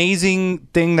most amazing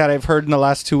thing that I've heard in the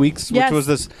last 2 weeks, Yes. which was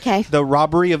this: 'Kay. the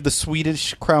robbery of the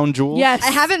Swedish crown jewels. Yes.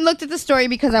 I haven't looked at the story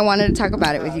because I wanted to talk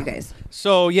about it with you guys.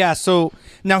 So yeah. So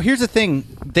now here's the thing: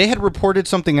 they had reported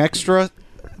something extra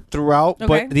throughout, Okay.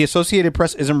 but the Associated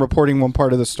Press isn't reporting one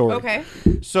part of the story. Okay.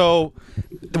 So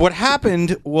what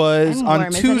happened was I'm on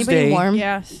warm. Is anybody Tuesday. warm?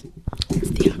 Yes.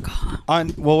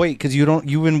 Well, wait, because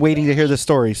you've been waiting to hear the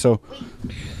story. So,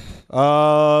 hey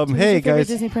Who's your favorite guys,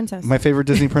 Disney princess? my favorite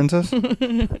Disney princess,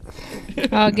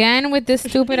 Again with this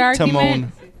stupid argument.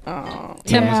 Timon. Oh.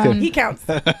 Timon. He counts.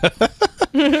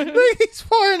 He's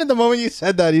foreign at the moment you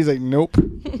said that. He's like, nope.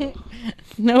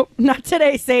 Nope, not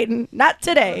today, Satan. Not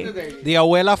today. The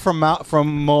abuela from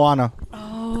Moana.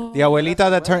 Oh. The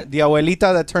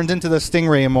abuelita that turns into the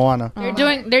stingray in Moana.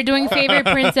 They're doing favorite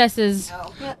princesses.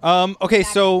 Okay,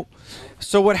 so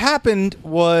what happened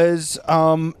was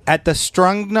at the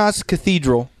Strangnas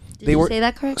Cathedral. Did you say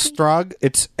that correctly? Strag.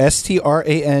 It's Strangnas.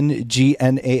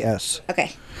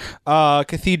 Okay.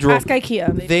 Cathedral. Ask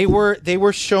IKEA. They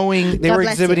were showing. They God were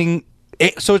bless exhibiting.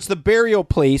 So it's the burial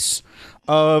place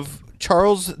of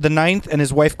Charles IX and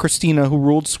his wife Christina, who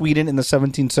ruled Sweden in the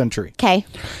 17th century. Okay.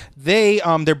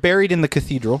 They're buried in the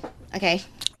cathedral. Okay.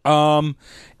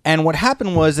 And what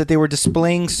happened was that they were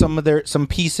displaying some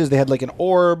pieces. They had like an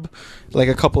orb, like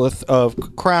a couple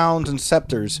of crowns and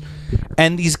scepters.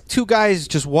 And these two guys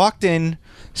just walked in,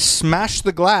 smashed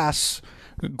the glass,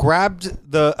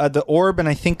 grabbed the orb and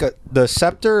I think the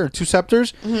scepter or two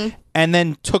scepters, and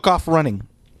then took off running.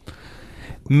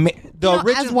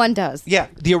 As one does. Yeah,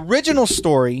 the original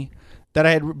story that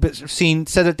I had seen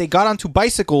said that they got onto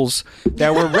bicycles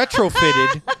that were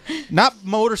retrofitted, not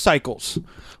motorcycles,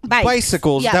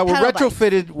 bicycles Yeah, that were pedal bikes.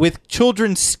 retrofitted with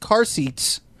children's car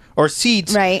seats or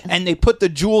seats, Right. and they put the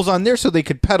jewels on there so they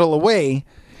could pedal away.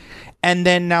 And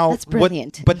then now, That's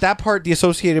brilliant. but that part the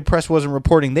Associated Press wasn't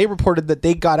reporting. They reported that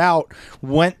they got out,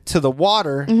 went to the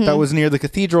water Mm-hmm. that was near the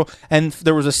cathedral, and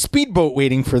there was a speedboat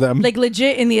waiting for them. Like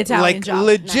legit in the Italian Like job.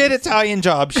 legit Italian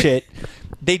job shit.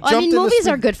 They jumped I mean, in the movies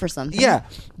speed- are good for something. Yeah,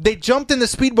 they jumped in the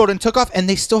speedboat and took off, and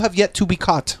they still have yet to be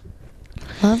caught.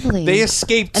 Lovely. They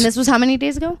escaped. And this was how many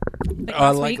days ago?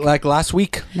 last week? like last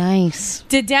week. Nice.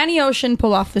 Did Danny Ocean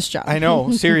pull off this job? I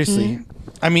know, seriously.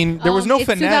 I mean, there was no it's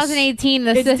finesse. 2018.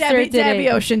 The It's sister Debbie, did Debbie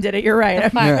it. Ocean did it. You're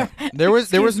right. Yeah. There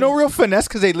was no real finesse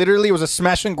because they literally it was a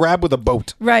smash and grab with a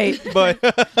boat. Right. But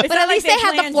But at least they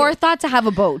had the forethought to have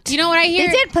a boat. You know what I hear?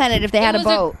 They did plan it if they had a was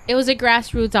boat. It was a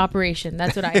grassroots operation.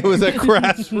 That's what I heard. it was a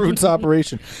grassroots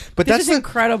operation. But This that's is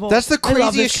incredible. That's the I love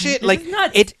craziest this. shit. This Like is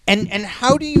nuts. it and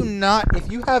how do you not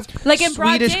if you have Like in broad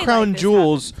Swedish daylight crown this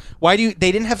jewels? Why do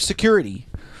they didn't have security?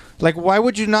 Like why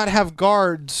would you not have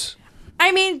guards?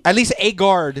 I mean, At least a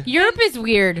guard. Europe is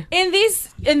weird. in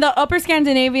the upper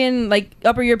Scandinavian, like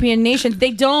upper European nations,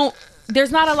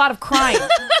 there's not a lot of crime.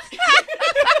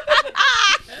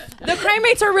 The crime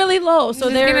rates are really low, so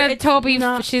She's they're gonna it's Toby.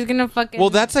 not- She's gonna fucking.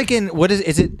 Well, that's like in what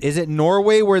is it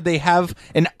Norway where they have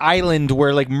an island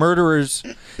where like murderers?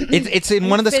 It's in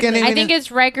one of the Finland. Scandinavian. I think it's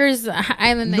Rikers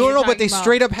Island. That no, you're no, but they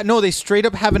talking about. straight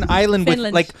up have an island with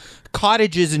Finland. like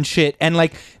cottages and shit. And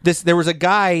like this, there was a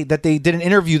guy that they did an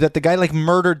interview that the guy like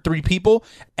murdered 3 people,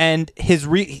 and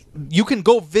you can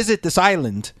go visit this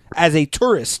island as a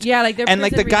tourist. Yeah, like, they're and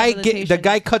like the prison guy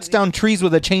rehabilitation cuts down trees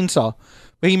with a chainsaw.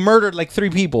 He murdered like 3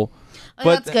 people. Oh,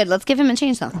 that's good. Let's give him a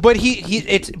chainsaw. But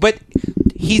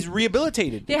he's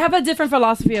rehabilitated. They have a different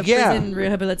philosophy of Yeah. prison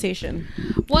rehabilitation.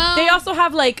 Well, They also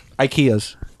have like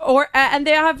IKEA's. and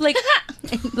they have like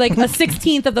like a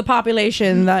 16th of the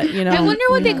population that you know. I wonder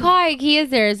what they call IKEAs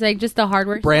there. It's like just a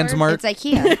hardware store. Brandsmart. It's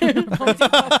IKEA.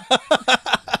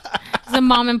 It's a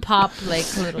mom and pop like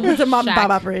little. It's a mom and shack.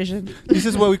 pop operation. This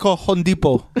is what we call Home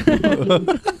Depot.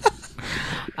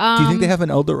 Do you think they have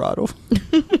an El Dorado?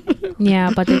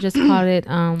 Yeah, but they just called it.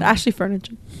 Ashley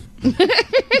Furniture.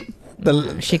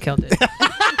 She killed it.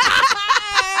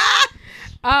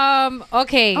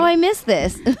 Okay. Oh, I missed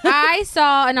this. I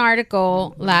saw an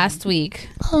article last week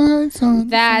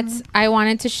that I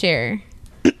wanted to share.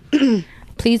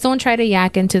 Please don't try to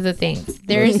yak into the thing.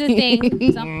 There's a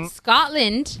thing.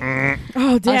 Scotland.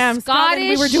 Oh damn, Scotland,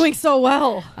 we were doing so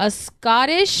well. A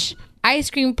Scottish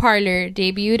ice cream parlor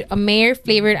debuted a mayo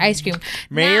flavored ice cream.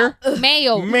 Mayor? Now,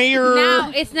 mayo. Mayor.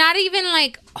 Now it's not even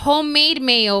like homemade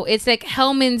mayo. It's like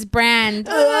Hellman's brand.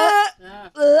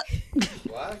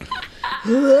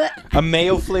 A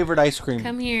mayo flavored ice cream.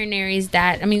 Come here, Nary's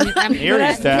dad. I mean, I'm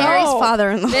Nary's dad. Mary's Oh.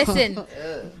 father-in-law. Listen.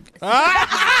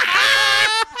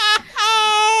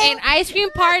 An ice cream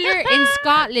parlor in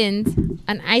Scotland.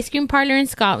 An ice cream parlor in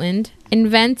Scotland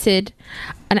invented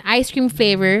an ice cream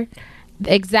flavor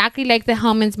exactly like the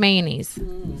Hellman's mayonnaise.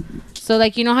 So,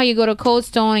 like, you know how you go to Cold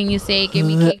Stone and you say, "Give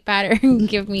me cake batter,"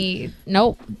 give me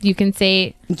nope. You can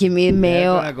say, Give me a They're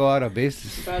mayo. gonna go out of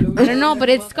business. I don't know, but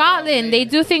it's Scotland. They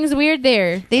do things weird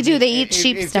there. They do. They eat If-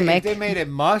 sheep if stomach. They made it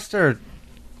mustard.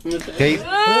 They,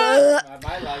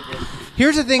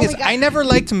 Here's the thing: is I never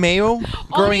liked mayo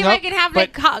growing Only if I up. can have but,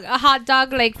 like a hot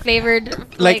dog like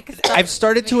flavored like stuff. I've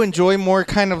started to enjoy more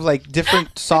kind of like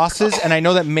different sauces, and I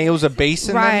know that mayo's a base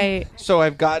in Right. them, so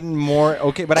I've gotten more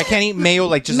okay. But I can't eat mayo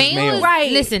like just as mayo. is-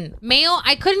 Right. Listen, mayo.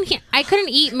 I couldn't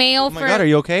eat mayo Oh for. my god, are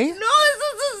you okay?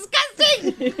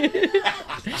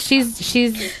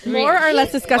 She's More or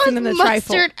less disgusting than the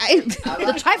trifle. Mustard.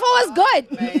 The trifle was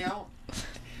good.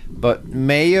 but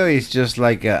mayo is just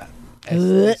like a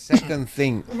second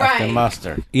thing after Right.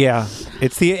 mustard. Yeah,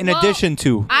 it's the in Well, addition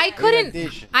to. I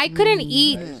couldn't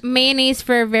eat mayonnaise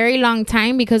for a very long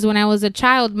time because when I was a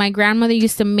child, my grandmother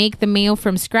used to make the mayo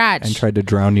from scratch. And tried to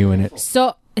drown you in it.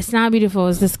 So it's not beautiful.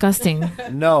 It's disgusting.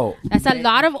 No. That's a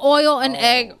lot of oil and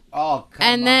egg, Oh, come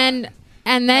and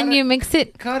on. then you mix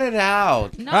it. Cut it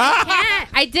out. No, I can't.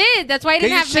 I did. That's why I didn't Get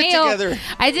your have shit mayo. together.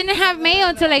 I didn't have mayo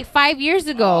until like 5 years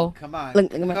ago. Come on. Look,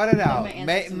 Cut it out.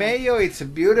 Mayo, it's a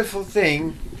beautiful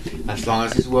thing as long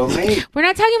as it's well made. We're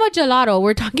not talking about gelato.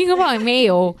 We're talking about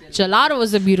mayo. Gelato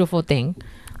is a beautiful thing.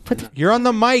 You're on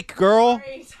the mic, girl.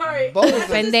 Sorry. Both,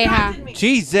 Pendeja.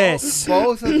 Jesus.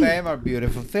 both of them are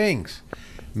beautiful things.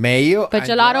 Mayo But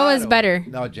and gelato is better.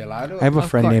 No, gelato. I have a Of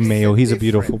friend named course. Mayo. He's a Different.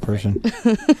 beautiful person.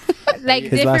 Like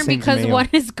His last different name's because Mayo. one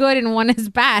is good and one is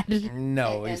bad.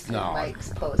 No, it's not.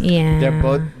 Yeah.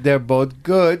 They're both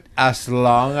good as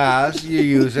long as you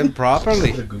use them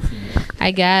properly.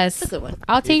 I guess. Good one.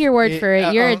 I'll take your word for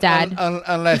it. You're a dad.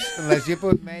 Unless you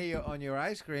put mayo on your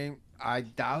ice cream, I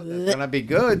doubt it's gonna be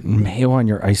good. Mayo on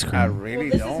your ice I cream. really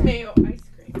This don't. is mayo ice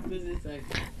cream.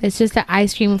 It's just the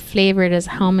ice cream flavored as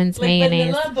Hellman's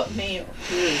mayonnaise. but mayo.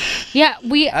 Yeah,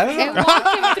 I don't know. walked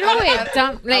him through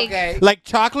it. Like Okay. Like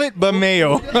chocolate, but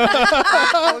mayo. Who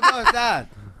does that?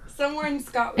 Somewhere in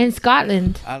Scotland. in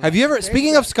Scotland. Have you ever?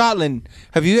 Speaking of Scotland,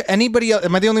 have you anybody else?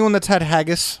 Am I the only one that's had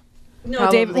haggis? No,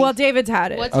 Probably. David. Well, David's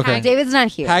had it. What's Okay. haggis? David's not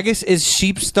here. Haggis is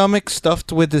sheep's stomach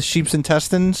stuffed with the sheep's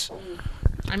intestines.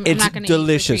 I'm It's not gonna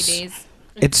delicious. Eat for 3 days.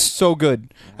 It's so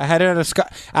good. I had it at a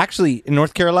actually in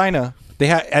North Carolina. They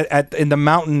had in the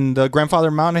mountain, the Grandfather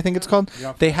Mountain, I think it's called.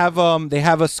 They have a Scottish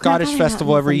Grandfather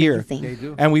festival Mountain's every year, amazing. They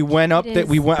do. and we went up. It That is.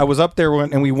 we went. I was up there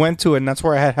and we went to it, and that's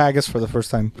where I had haggis for the first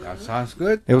time. That sounds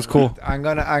good. It was cool. I'm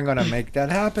gonna make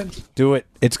that happen. Do it.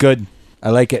 It's good. I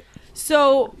like it.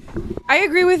 So, I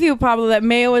agree with you, Pablo, that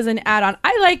mayo is an add-on.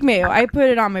 I like mayo. I put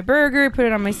it on my burger, put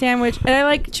it on my sandwich, and I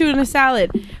like tuna salad.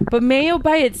 But mayo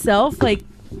by itself, like,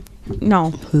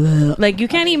 no. Like, you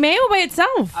can't eat mayo by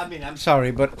itself. I mean, I'm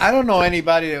sorry, but I don't know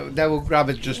anybody that will grab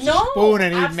it just a No, spoon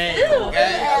and eat absolutely. mayo.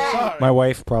 Okay? I'm sorry. My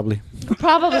wife probably.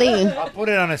 Probably. I'll put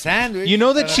it on a sandwich. You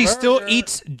know that she still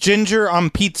eats ginger on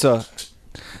pizza.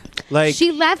 Like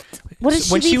She left. What did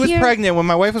she when she leave was here? pregnant, when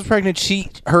my wife was pregnant,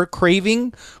 her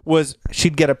craving was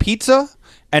she'd get a pizza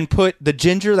and put the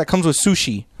ginger that comes with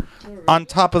sushi on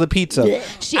top of the pizza.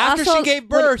 She After also she gave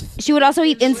birth. she would also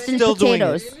eat instant Still doing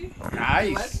potatoes.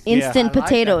 Nice. Instant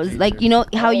potatoes. Like, you know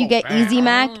how you get Easy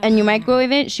Mac and you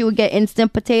microwave it? She would get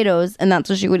instant potatoes, and that's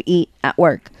what she would eat at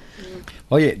work.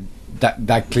 Oh yeah,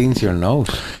 that cleans your nose.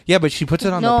 Yeah, but she puts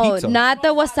it on the No, pizza. not the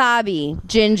wasabi.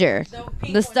 Ginger.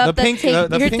 The stuff The that pink- takes...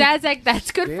 the Your pink- dad's like,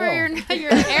 that's good for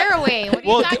your airway.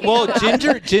 What are you talking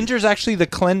about? ginger's actually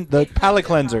the palate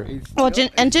cleanser. Well,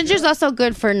 and ginger's also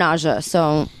good for nausea,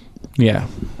 so... Yeah.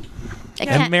 I And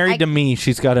can't- married to me,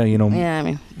 she's got to, Yeah, I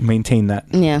mean... maintain that.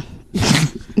 Yeah.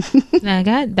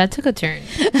 That took a turn.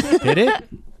 Did it?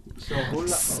 So who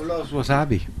loves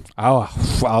wasabi? Oh,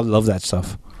 I love that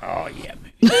stuff. Oh yeah.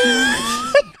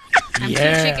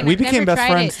 Yeah. We became best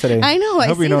friends today. I know, I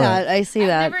hope see you know that. I see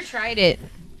that. I've never tried it.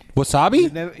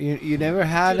 Wasabi? You never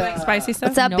had Spicy stuff?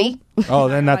 What's up, B? Oh,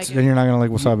 then then you're not gonna like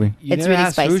wasabi. You It's never really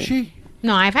had spicy. sushi?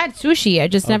 No, I've had sushi. I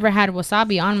just never had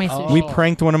wasabi on my sushi. We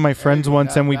pranked one of my friends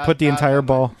once, and we put the entire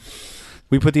ball.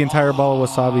 We put the entire ball of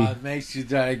wasabi. It makes you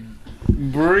like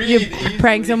breathe.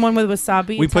 Prank someone with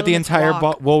wasabi. We and put tell the them to entire walk.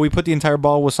 ball. Well, we put the entire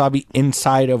ball of wasabi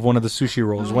inside of one of the sushi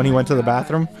rolls when he went to the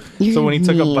bathroom. So when he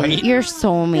took a Mean. bite, You're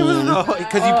so mean.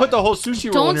 because you put the whole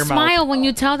sushi roll in Don't your smile when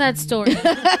you tell that story.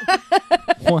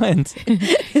 mouth. Once.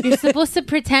 You're supposed to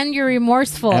pretend you're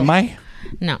remorseful. Am I?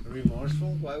 No.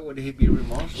 Remorseful? Why would he be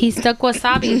remorseful? He stuck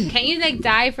wasabi. Can you like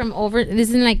die from this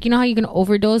isn't like, you know how you can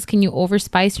overdose? Can you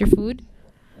overspice your food?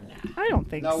 I don't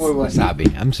think Not so. with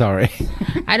wasabi. I'm sorry.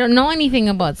 I don't know anything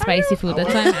about spicy food.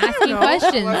 That's why I'm asking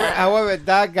questions. However,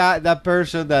 that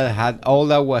person that had all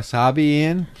that wasabi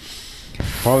in,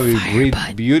 probably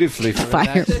breathed beautifully for the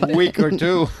next week or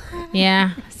two.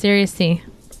 Yeah, seriously.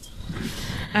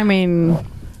 I mean,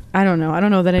 I don't know. I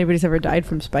don't know that anybody's ever died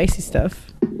from spicy stuff.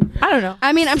 I don't know.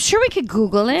 I mean, I'm sure we could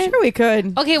Google it. Sure, we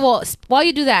could. Okay, well, while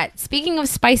you do that, speaking of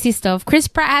spicy stuff, Chris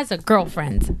Pratt has a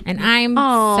girlfriend, and I'm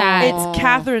sad. It's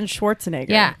Katherine Schwarzenegger.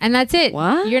 Yeah, and that's it.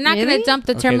 What? You're not Really? gonna dump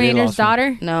the Okay, they Terminator's lost me.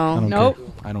 daughter? No. Nope.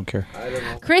 I don't care.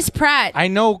 Chris Pratt, I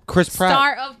know Chris Pratt.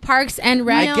 star of Parks and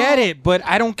Rec. I get it, but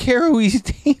I don't care who he's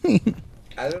dating.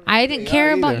 I didn't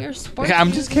care about your sports.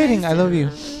 I'm just kidding. I love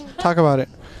you. Talk about it.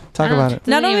 Talk about it.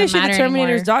 Not Doesn't only even is she the matter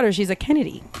Terminator's anymore. daughter, she's a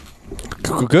Kennedy.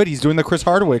 Good. He's doing the Chris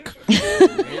Hardwick.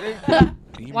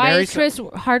 Why is Chris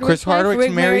Hardwick? Chris Hardwick's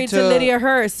We're married to Lydia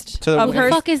Hearst to- of Who the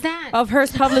Hearst fuck is that? of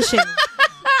Hearst Publishing.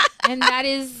 And that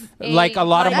is like a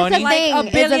lot of That's money, a thing. Like It's $1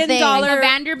 a billion thing. a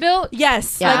Vanderbilt.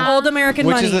 Yes, Yeah. like old American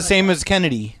which money. is the same as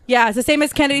Kennedy. Yeah, it's the same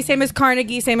as Kennedy, same as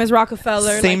Carnegie, same as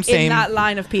Rockefeller. Same, like, same. in that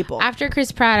line of people. After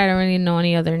Chris Pratt, I don't really know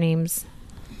any other names.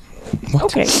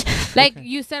 Okay. Like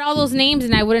you said all those names,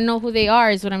 and I wouldn't know who they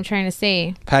are. Is what I'm trying to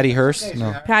say. Patty Hearst?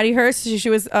 No. Patty Hearst, she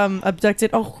was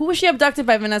abducted. Oh, who was she abducted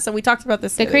by, Vanessa? We talked about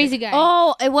this. The crazy guy.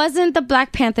 Oh, it wasn't the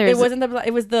Black Panthers. It wasn't the.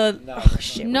 It was the. Oh,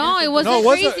 shit. No, it wasn't No, it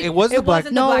was crazy. it was the black.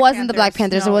 wasn't No, it wasn't the Black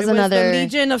Panthers. It was No, another- the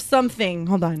Legion of something.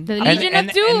 Hold on. The And, Legion and,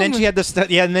 of Doom. and then she had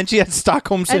and then she had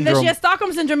Stockholm And syndrome. then she had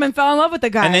Stockholm syndrome and fell in love with the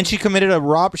guy. And then she committed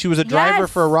she was a driver Yes.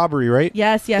 for a robbery, right?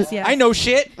 Yes. I know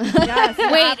shit. Yes.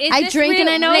 Wait, is I this drink real? and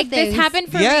I know like things. this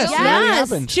happened for Yes, real? it really Yes.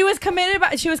 happened. She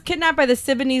was kidnapped by the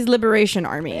Siboney's Liberation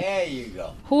Army. There you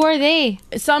go. Who are they?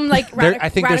 Some like I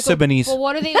think they're Siboneyes. Well,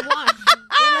 what do they want?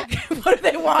 What do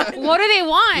they want? What do they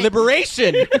want?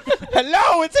 Liberation.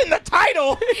 Hello, it's in the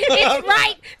title. It's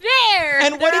right there.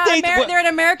 And what did they do? They're an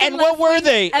American. And what were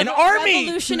they? An army.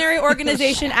 Revolutionary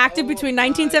organization active between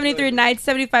 1973 and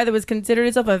 1975 that was considered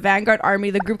itself a vanguard army.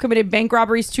 The group committed bank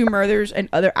robberies, 2 murders, and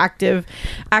other active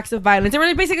acts of violence. They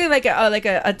were basically like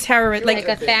a terrorist, Like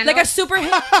a Thanos? like a super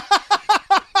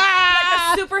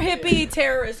super hippie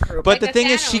terrorist group. But Like the a thing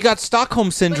is, she Thanos. got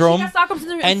Stockholm syndrome. Stockholm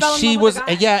syndrome and fell in she love was with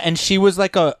the guy. and she was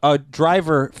like a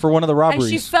driver for one of the And robberies.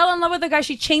 she fell in love with the guy.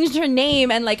 She changed her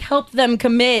name and like helped them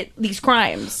commit these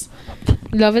crimes.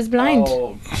 Love is blind.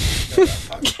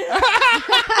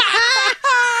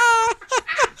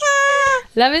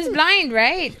 Love is blind,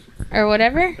 right? Or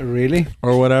whatever. Really?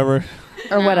 or whatever.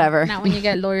 or whatever. Not when you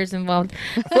get lawyers involved.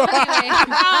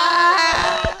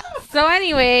 So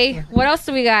anyway, what else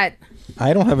do we got?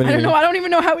 I don't have any. I don't know. I don't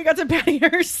even know how we got to Patty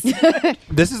Hearst.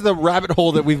 This is the rabbit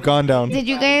hole that we've gone down. Did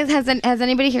you guys has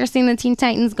anybody here seen the Teen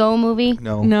Titans Go movie?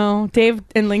 No. No, Dave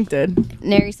and Link did.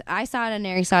 Neri, I saw it and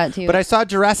Neri saw it too. But I saw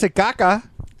Jurassic Gaga.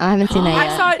 I haven't seen that I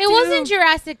yet. saw it. It wasn't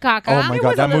Jurassic Caca. Oh my It god,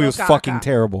 was a that movie little was caca. fucking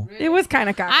terrible. It was kind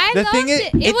of caca. I The loved thing is,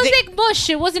 it. It was it- like mush.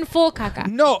 It wasn't full caca.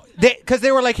 No, because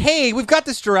they were like, "Hey, we've got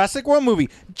this Jurassic World movie."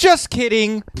 Just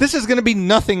kidding. This is gonna be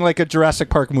nothing like a Jurassic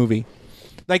Park movie.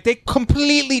 Like they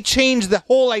completely changed the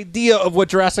whole idea of what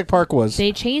Jurassic Park was.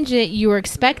 They changed it. You were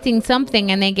expecting something,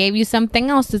 and they gave you something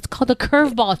else. It's called a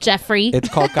curveball, Jeffrey. It's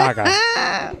called Caca.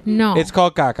 No, It's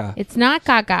called Caca. it's not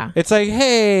caca. It's like,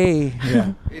 hey,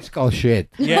 yeah, It's called shit.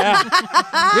 yeah.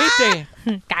 Viste?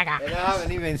 Caca. And I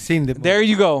haven't even seen the movie. There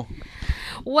you go.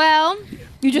 Well,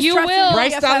 You just you trusted will.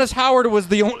 Bryce Dallas Howard was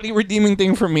the only redeeming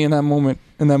thing for me in that moment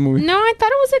in that movie. No, I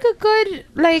thought it was like a good,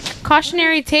 like,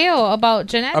 cautionary tale about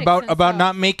genetics. About and about stuff.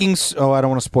 not making. Oh, I don't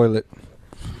want to spoil it.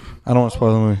 I don't want to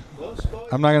spoil the movie.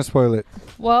 I'm not gonna spoil it.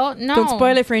 Well, no. Don't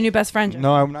spoil it for your new best friend. Jen.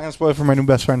 No, I'm not gonna spoil it for my new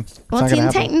best friend. It's Well, not gonna Teen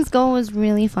happen. Titans Go was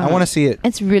really fun. I want to see it.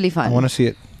 It's really fun. I want to see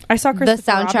it. I saw The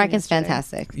Christopher soundtrack Robin is yesterday.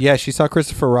 fantastic, Yeah, she saw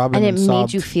Christopher Robin and and, it made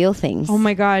sobbed. you feel things. Oh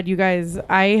my god, you guys!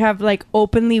 I have like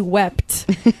openly wept,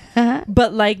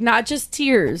 but like not just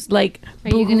tears, like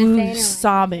Are you gonna boo-hoo say it or-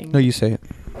 sobbing. No, you say it.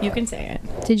 You can say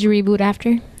it. Did you reboot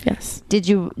after? Yes. Did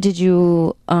you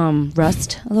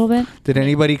rust a little bit? Did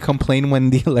anybody complain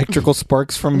when the electrical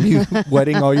sparks from you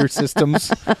wetting all your systems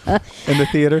in the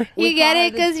theater? You get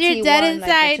it because you're dead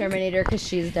inside. Terminator, because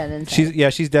she's dead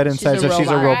inside. She's dead inside, a so she's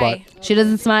a robot. robot. Right. She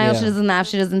doesn't smile. Yeah. She doesn't laugh.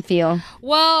 She doesn't feel.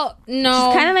 Well, no.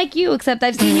 She's kind of like you, except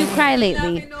I've seen you cry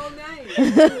lately.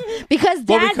 Because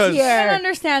Well, Dad's because- I don't here.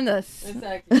 understand this.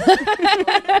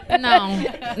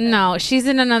 No, she's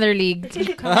in another league.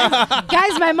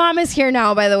 Guys, my mom is here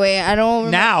now. By the way, I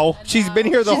don't. Now she's been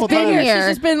here the She's whole been time. here. She's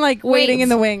just been like waiting in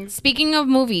the wings. Speaking of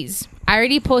movies, I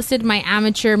already posted my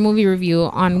amateur movie review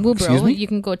on Excuse Woobro. me? You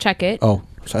can go check it Oh,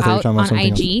 so I thought you were out talking about on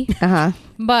something else. IG. Uh huh.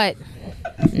 But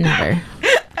never.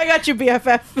 I got you,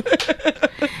 BFF.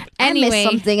 I missed Anyway,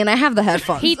 something, and I have the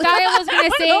headphones. he thought I was gonna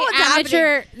say know what's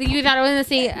amateur. You thought I was gonna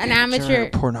say an amateur.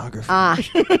 Pornography. Ah, I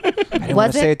didn't was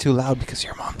want to say it? it too loud because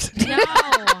your mom said it. No.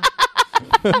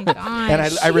 Oh my gosh.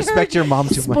 And I respect your mom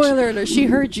too much. Spoiler alert: she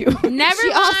heard you. Never she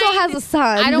mind. also has a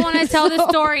son. I don't want to tell the So-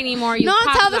 story anymore. You No,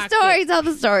 tell the cockblocked story. it. Tell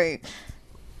the story.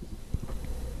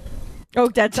 Oh,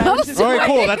 dead silence. is All right,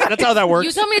 cool. That's how that works.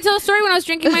 You told me to tell the story when I was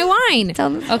drinking my wine. Tell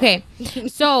the Okay,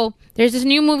 so there's this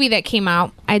new movie that came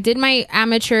out. I did my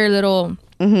amateur little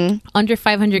under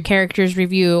 500 characters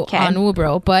review on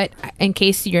Woobro, but in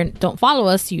case you don't follow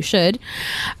us, you should.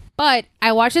 But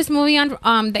I watched this movie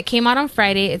on that came out on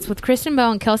Friday. It's with Kristen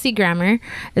Bell and Kelsey Grammer.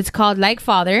 It's called Like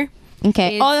Father.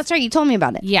 Okay. It's- Oh, that's right. You told me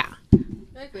about it. Yeah.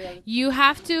 You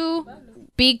have to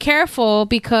be careful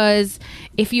because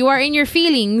if you are in your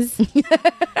feelings,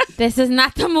 this is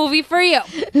not the movie for you.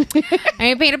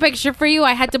 I paint a picture for you.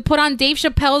 I had to put on Dave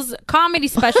Chappelle's comedy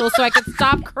special so I could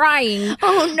stop crying.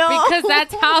 Oh no! Because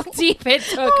that's how deep it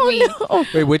took me.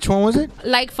 Wait, which one was it?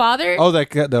 Like Father. Oh,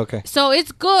 okay. So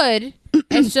it's good.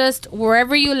 It's just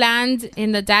wherever you land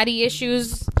in the daddy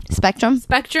issues Spectrum.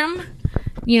 spectrum,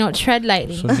 tread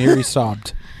lightly. So Neri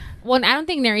sobbed. Well, I don't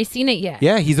think Neri's seen it yet.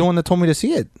 Yeah, he's the one that told me to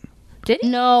see it. Did he?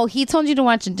 No, he told you to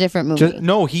watch a different movie.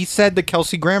 No, he said the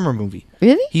Kelsey Grammer movie.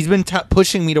 Really? He's been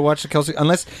pushing me to watch the Kelsey,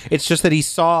 unless it's just that he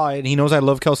saw it and he knows I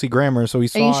love Kelsey Grammer, so he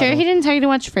saw Are you it. sure he didn't tell you to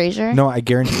watch Frasier? No, I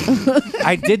guarantee.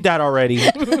 I did that already.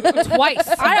 Twice.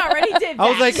 I already did. I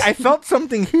was like, I felt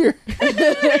something here.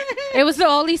 It was the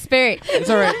Holy Spirit. It's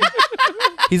all right.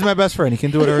 He's my best friend. He can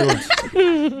do whatever he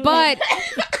wants. But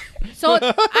so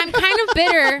I'm kind of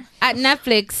bitter at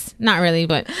Netflix. Not really,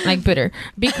 but like bitter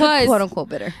because "Quote unquote"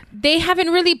 bitter. they haven't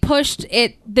really pushed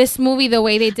this movie the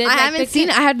way they did. I haven't seen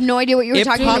it. I had no idea what you were It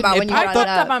talking popped- about it when you popped brought Popped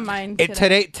it up up. on mine.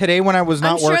 Today when I was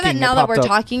not I'm sure working, that now it that popped we're up.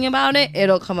 talking about it,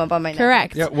 it'll come up on my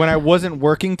Correct. Yeah, when I wasn't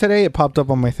working today, it popped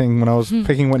up on my thing when I was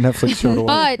picking what Netflix show to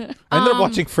watch. But I ended up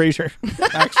watching Frasier.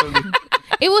 Actually,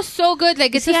 it was so good.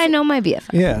 Like it's See, I know my BFF.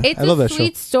 yeah, it's I love a that show.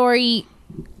 sweet story.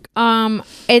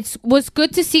 It was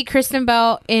good to see Kristen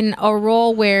Bell in a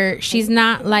role where she's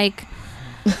not like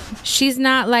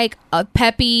a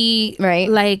peppy, Right.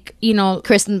 like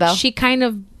Kristen Bell. She kind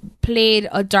of played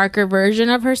a darker version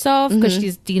of herself because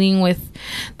she's dealing with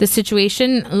the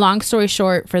situation. Long story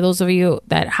short, for those of you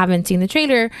that haven't seen the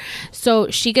trailer, so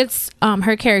she gets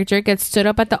her character gets stood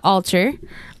up at the altar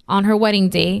on her wedding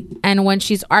day, and when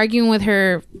she's arguing with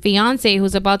her fiance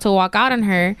who's about to walk out on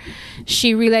her,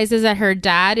 she realizes that her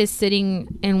dad is sitting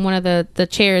in one of the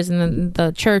chairs in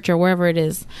the church or wherever it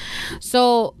is.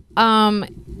 So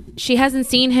she hasn't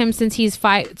seen him since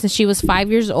she was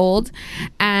 5 years old,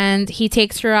 and he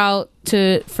takes her out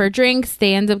for drinks.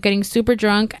 They end up getting super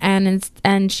drunk, and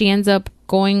she ends up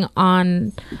going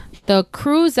on the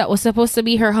cruise that was supposed to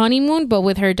be her honeymoon, but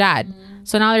with her dad.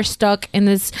 So now they're stuck in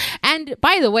this, and And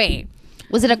by the way,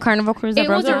 Was it a Carnival cruise? that it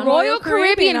broke was a down? Royal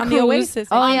Caribbean on the cruise Oasis.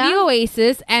 on yeah? the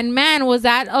Oasis, and man, was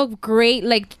that a great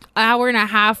like hour and a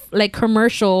half like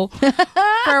commercial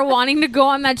for wanting to go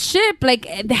on that ship. Like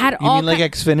they had You all. mean like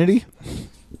Xfinity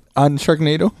on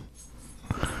Sharknado?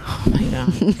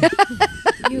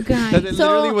 You guys. That it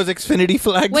literally was Xfinity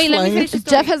flags Wait, let me flying. finish the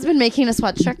story. Jeff has been making us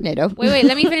watch Sharknado. Wait,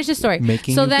 let me finish the story.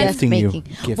 Making so you, then, gifting Yes, you. making.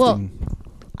 Gifting. Well,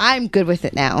 I'm good with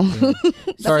it now. Sorry, go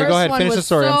first ahead. one Finish the was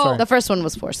story. I'm so- sorry. The first one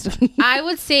was forced. I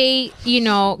would say, you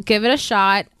know, give it a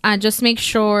shot. Just make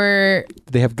sure. Do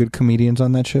they have good comedians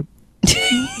on that ship?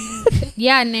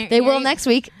 Yeah, They will next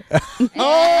week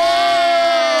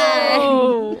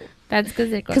Oh, that's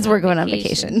because we're going on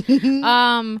vacation.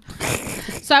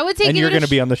 So I would say And give you're it a going to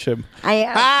be on the ship. I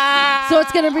am. So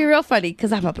it's gonna be real funny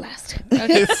because I'm a blast.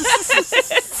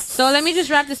 So let me just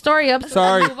wrap the story up. So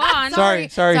Sorry. we move on. Sorry.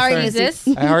 Jesus.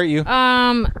 I heart you.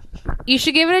 You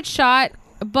should give it a shot,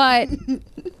 but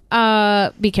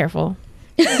be careful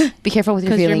Be careful with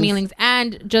your because your feelings. feelings.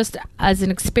 And just as an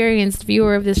experienced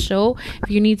viewer of this show, if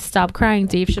you need to stop crying,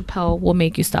 Dave Chappelle will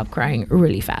make you stop crying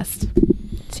really fast.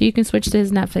 So you can switch to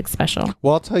his Netflix special.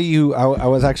 Well, I'll tell you, I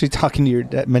was actually talking to your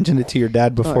dad, mentioned it to your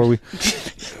dad before we.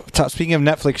 Speaking of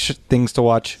Netflix things to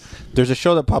watch, there's a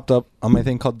show that popped up on my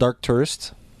thing called Dark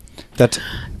Tourist. That's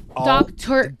all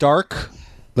dark,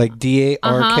 like DARK,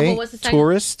 but what's the second?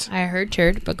 tourist. I heard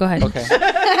turd, but go ahead. Okay.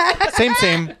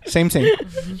 same.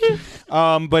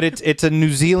 But it's a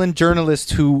New Zealand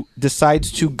journalist who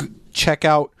decides to check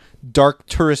out dark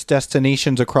tourist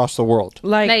destinations across the world.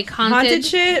 Like haunted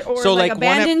shit or So like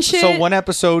abandoned shit. So one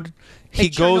episode, he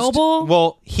Like goes.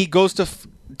 Chernobyl? He goes to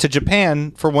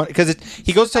Japan for one because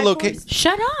he goes to locate.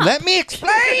 Shut up. Let me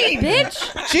explain,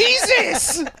 bitch.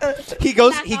 Jesus. He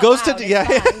goes to he goes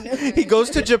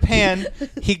to Japan.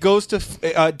 He goes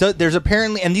to there's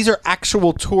apparently, and these are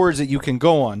actual tours that you can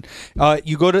go on.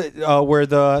 You go to where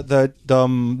the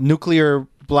nuclear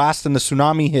blast and the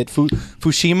tsunami hit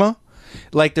Fukushima.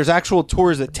 Like there's actual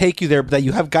tours that take you there, but that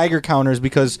you have Geiger counters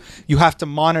because you have to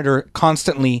monitor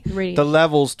constantly the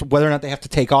levels to whether or not they have to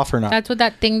take off or not. That's what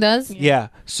that thing does. Yeah.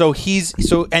 So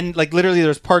and like literally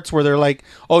there's parts where they're like,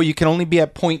 oh, you can only be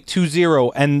at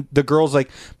 0.20, and the girl's like,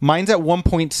 mine's at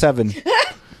 1.7.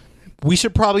 We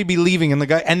should probably be leaving. And the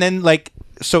guy, and then like,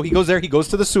 so he goes there, he goes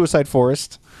to the suicide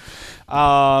forest.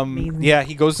 Yeah,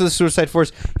 he goes to the suicide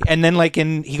forest, and then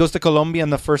he goes to Colombia in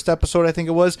the first episode, I think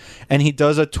it was, and he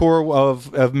does a tour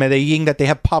of Medellin that they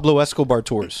have Pablo Escobar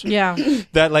tours. Yeah.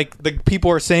 That like the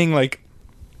people are saying like,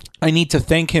 I need to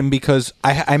thank him because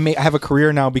I have a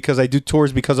career now because I do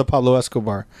tours because of Pablo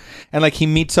Escobar. And like he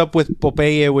meets up with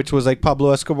Popeye, which was like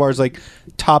Pablo Escobar's like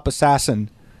top assassin.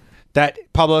 That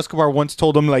Pablo Escobar once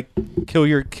told him like kill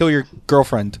your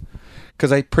girlfriend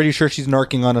because I'm pretty sure she's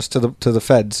narking on us to the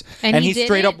feds. And he he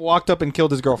straight did up walked up and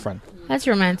killed his girlfriend. That's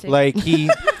romantic. Like he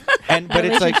but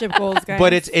it's like Relationship goals, guys.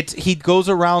 but it's he goes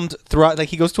around throughout, like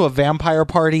he goes to a vampire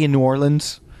party in New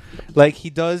Orleans. Like he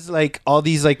does like all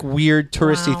these like weird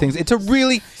touristy things. It's a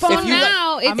really So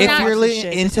now it's if not.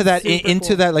 you're into that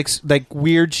that like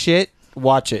weird shit,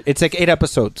 watch it. It's like 8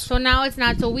 episodes. So now it's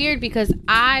not so weird because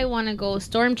I want to go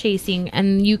storm chasing,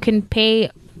 and you can pay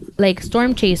like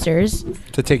storm chasers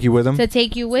To take you with them. to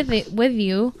take you with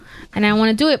you, and I want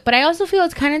to do it. But I also feel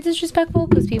it's kind of disrespectful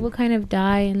because people kind of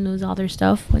die and lose all their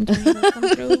stuff when tornadoes come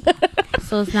through.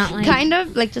 So it's not like Kind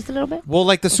of, like just a little bit. Well,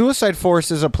 like the Suicide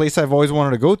Forest is a place I've always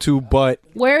wanted to go to, but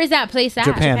Where is that place at?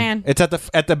 Japan. It's at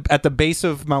the base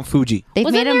of Mount Fuji. They've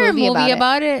Wasn't made a there movie,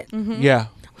 about it. Yeah.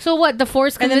 So what? The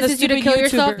force And then the convinces you to stupid kill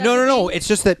yourself? YouTuber- No. It's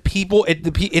just that people.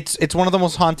 It's one of the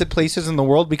most haunted places in the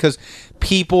world because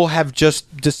people have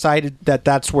just decided that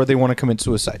that's where they want to commit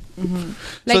suicide.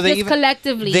 Like they just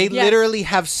collectively. They Yes. literally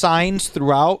have signs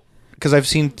throughout. Because I've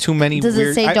seen too many Does it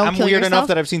weird. say don't I'm kill weird enough yourself?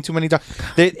 that I've seen too many.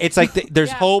 It's like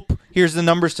there's hope. Here's the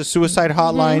numbers to suicide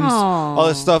hotlines. All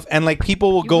this stuff, and like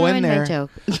people will go in Ruined my there.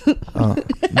 joke.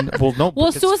 Well, no. Well,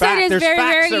 it's suicide fact. is There's very,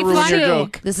 facts very that ruin your funny.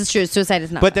 joke. This is true. Suicide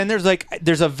is not. But then there's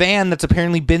a van that's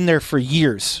apparently been there for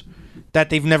years, that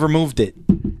they've never moved it,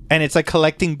 and it's like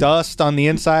collecting dust on the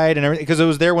inside and everything because it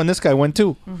was there when this guy went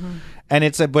too. And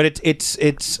it's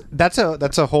that's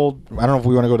a whole. I don't know if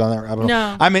we want to go down that rabbit hole.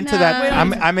 No. I'm into that.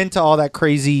 I'm into all that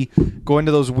crazy, going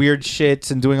to those weird shits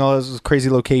and doing all those crazy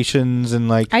locations and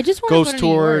like I just wanna ghost go to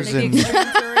New York. tours Like and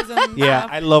extreme tourism yeah,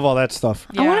 stuff. I love all that stuff.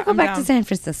 I want Yeah, to go I'm back down. to San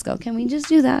Francisco. Can we just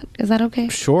do that? Is that okay?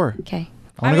 Sure. Okay.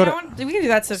 I want to go to. we can do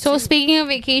that stuff So too. speaking of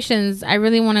vacations, I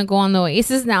really want to go on the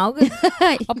Oasis now.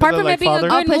 Apart from like it being a father?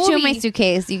 good I'll put you in my movie.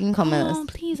 suitcase. You can come with Oh, us.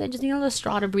 please! I just need a little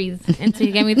straw to breathe until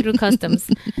you get me through customs.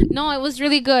 No, it was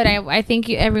really good. I think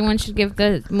everyone should give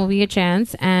the movie a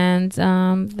chance, and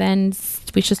then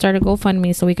we should start a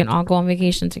GoFundMe so we can all go on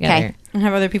vacation together. Okay. And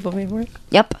have other people pay for it.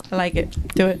 Yep. I like it.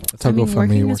 Do it. That's how GoFundMe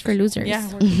working works. is for losers. Yeah.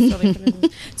 working is totally for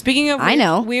losers. Speaking of I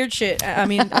know. weird shit, I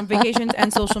mean, on vacations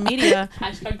and social media.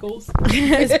 Hashtag goals.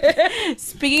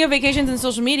 Speaking of vacations and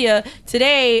social media,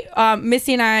 today,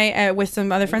 Missy and I, with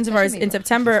some other friends of ours in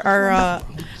September,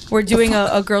 we're doing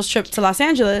a girls' trip to Los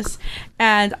Angeles.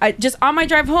 And I just on my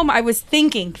drive home, I was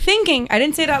thinking. I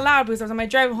didn't say it out loud because I was on my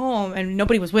drive home and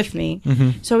nobody was with me.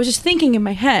 So I was just thinking in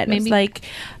my head. I was like,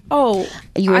 oh,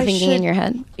 You were I thinking in should- your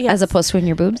head Yes. as opposed to in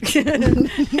your boobs. I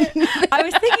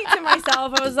was thinking to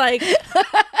myself, I was like,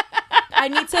 I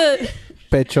need to.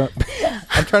 Pecho.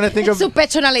 I'm trying to think of. Su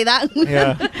personalidad.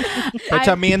 Yeah.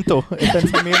 Pensamiento. El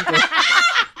pensamiento.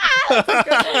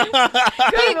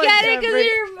 I get it because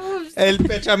your moves. El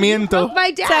pensamiento.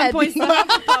 My 10 dad. points.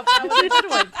 That was a good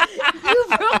one. You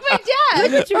broke my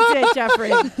dad. Look what you did,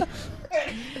 Jeffrey.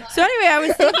 So anyway, I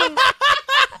was thinking.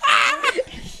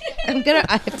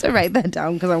 I have to write that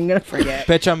down because I'm gonna forget.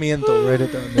 Pensamiento. Write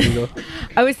it down. There you go.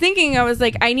 I was thinking. I was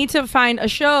like, I need to find a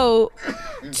show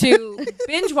to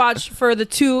binge watch for the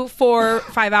 2, 4,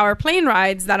 5 hour plane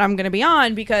rides that I'm going to be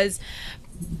on because.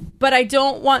 But I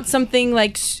don't want something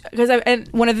like and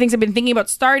one of the things I've been thinking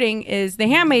about starting is The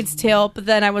Handmaid's Tale. But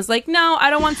then I was like, no, I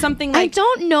don't want something I like.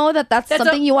 don't know that's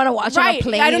something you want to watch on right, a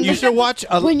plane. I don't You think should watch.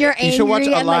 when you're angry You should watch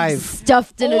and like Alive.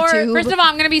 stuffed in Or, a tube. first of all,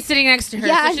 I'm going to be sitting next to her.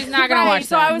 Yeah, so she's not going to watch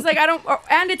So that. I was like, I don't.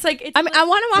 And it's like. It's I mean, I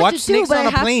want to watch Watch it too, Snakes but on I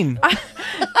a have Plane.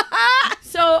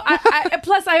 So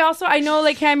plus I know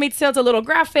like Handmaid's Tale's a little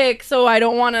graphic, so I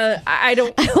don't want to. I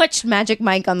don't. I watched Magic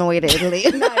Mike on the way to Italy.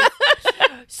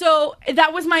 So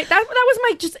that was my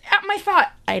just my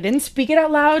thought. I didn't speak it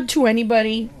out loud to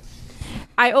anybody.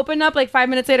 I opened up like 5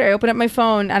 minutes later. I opened up my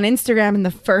phone on Instagram, and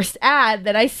the first ad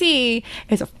that I see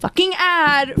is a fucking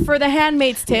ad for The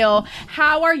Handmaid's Tale.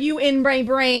 How are you in my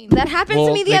brain? That happened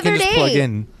to me the they other can just plug day.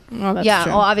 in. Oh, that's Yeah,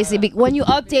 true. well, obviously, when you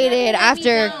updated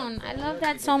after I love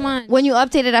that so much. when you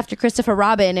updated after Christopher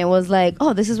Robin, it was like,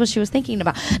 oh, this is what she was thinking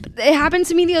about. But it happened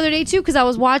to me the other day too because I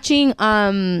was watching.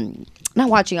 Not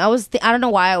watching. I don't know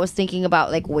why I was thinking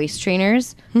about like waist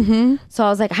trainers. Mm-hmm. So I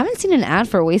was like, I haven't seen an ad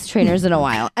for waist trainers in a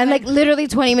while. And like literally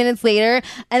 20 minutes later,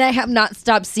 and I have not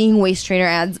stopped seeing waist trainer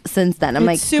ads since then. I'm It's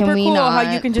like, super can we cool not?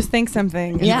 how you can just think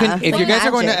something. Yeah. You can, if like you guys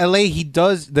are going to magic. LA, he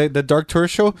does the Dark Tour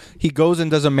show. He goes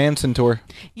and does a Manson tour.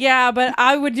 Yeah, but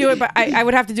I would do it, but I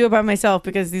would have to do it by myself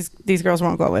because these girls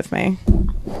won't go with me.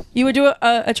 You would do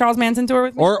a Charles Manson tour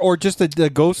with me? Or just the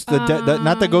ghost,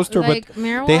 not the ghost tour, like but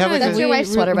marijuana. they have like That's a, your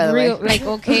wife's sweater, by the way. Like,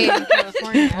 okay, in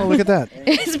California. oh, look at that.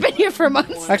 It's been here for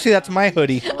months. Actually, that's my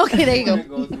hoodie. Okay, there you go.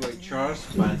 Go to a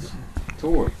Charles Manson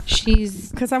tour.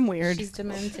 She's Because I'm weird.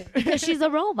 demented. She's a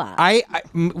robot. I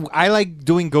like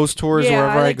doing ghost tours Yeah,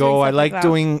 wherever I I like go.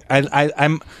 doing I stuff like like that.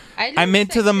 doing. I'm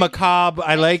into the macabre.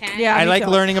 I like Yeah, I me like too.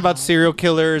 learning about serial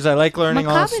killers. I like learning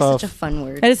all Macabre that is stuff. such a fun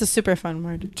word. That is a super fun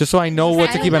word. Just so I know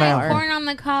what to keep an eye out Corn on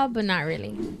the cob, but not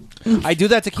really. for. I do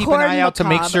that to keep an Corn eye out to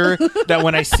make sure macabre. that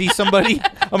when I see somebody,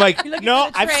 I'm like, no,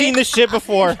 the I've tray. seen this shit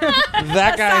before.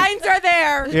 That guy. Signs are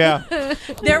there. Yeah.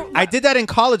 There. I did that in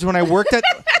college when I worked at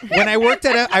I worked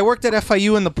at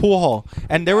FIU in the pool hall,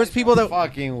 and there was people that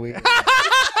Fucking weird.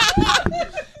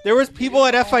 there was people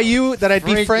at FIU that I'd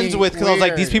be Freaking friends with because I was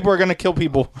like, these weird. people are gonna kill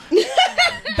people.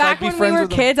 Back be when we friends were with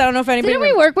them. kids, I don't know if anybody. Didn't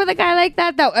we work with a guy like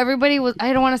that? That everybody was.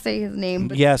 I don't want to say his name,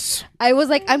 but Yes. I was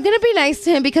like, I'm gonna be nice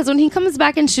to him because when he comes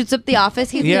back and shoots up the office,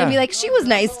 he's Yeah. gonna be like, she was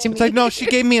nice to me. It's like, no, she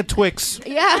gave me a Twix.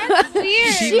 Yeah. Weird.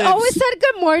 She She lives. always said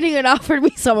good morning and offered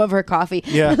me some of her coffee.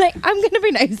 Yeah. Like, I'm gonna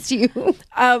be nice to you.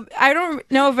 I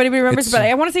don't know if anybody remembers, It's- but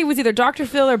I want to say it was either Dr.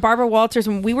 Phil or Barbara Walters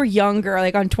when we were younger,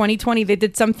 like on 2020. They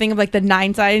did something of like the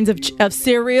 9 signs of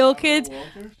serial kids.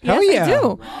 Hell Yes,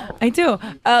 yeah. I do.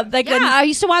 Like Yeah, I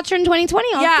used to watch her in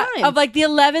 2020 all yeah, the time. of like the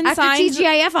 11 after signs.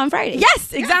 TGIF on Friday.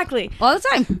 Yes, exactly. All the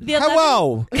time. The 11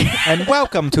 Hello and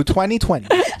welcome to 2020.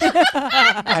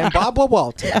 I'm Barbara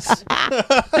Walters.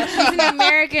 She's an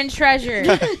American treasure.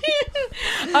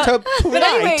 But But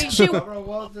anyway, she,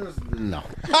 No.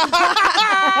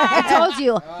 I told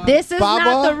you, this is Baba?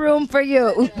 not the room for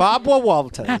you. Barbara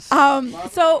Walters.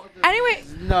 so anyway,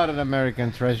 Not an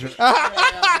American treasure.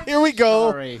 Here we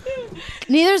go. Sorry.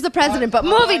 Neither's the president, but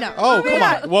moving on. Oh, come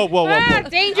on. Whoa, whoa, whoa, Ah, whoa.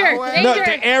 danger, No, danger.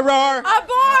 the error.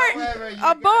 abort, However, you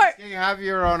abort. guys can have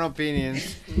your own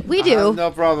opinions. We I have do.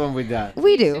 no problem with that.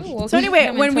 We do. So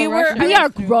anyway, when we were, We are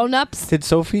grown-ups. Did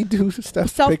Sophie do stuff?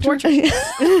 self-portrait.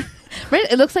 Right?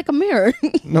 It looks like a mirror.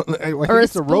 No, I think Or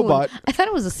it's a spoon. robot. I thought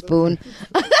it was a spoon.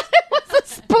 I thought it was a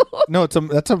spoon. No,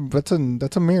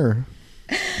 that's a mirror.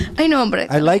 I know, but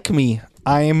I like me.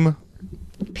 I'm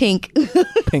pink.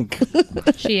 pink.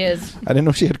 She is. I didn't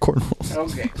know she had cornrows.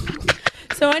 Okay.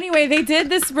 So anyway, they did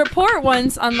this report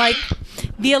once on like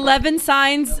the 11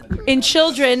 signs in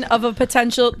children of a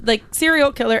potential like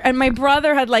serial killer, and my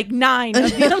brother had like 9 of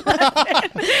the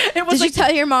 11. It was Did you like,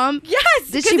 tell your mom? yes.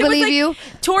 Did 'cause she it was, believe like, you?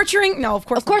 Torturing? No, of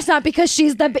course. Of course not, because he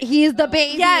is the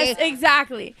baby. Yes,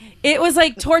 exactly. It was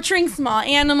like torturing small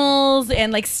animals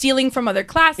and like stealing from other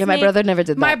classmates. Yeah, my brother never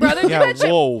did that. My brother did Yeah, that shit.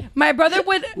 whoa. My brother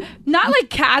would not like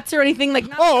cats or anything like.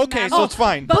 Not Oh, okay, so mammals, it's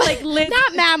fine. But like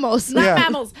Not mammals. not Yeah.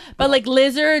 mammals, but like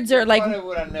lizards or like I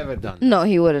would have never done. No,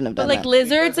 he wouldn't have but done like that.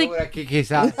 lizards I like. would have kicked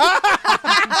his ass.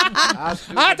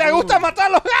 Ah, te gusta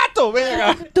matar los gatos.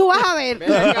 Venga. Tú vas a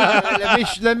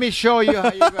ver. Let me show you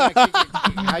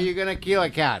how you're gonna kill a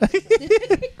cat.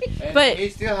 But He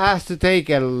still has to take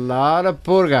a lot of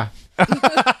purga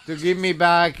to give me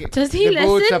back Does he the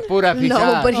boots listen? of pura No,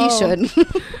 pisada. but he should.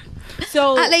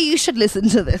 so Ale, you should listen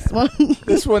to this one.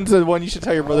 This one's the one you should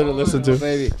tell your brother to listen to.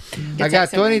 Baby. I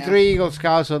got 23 Eagle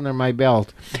Scouts under my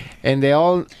belt, and they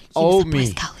all owe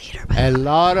me a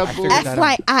lot of boots.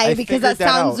 FYI, because that figured that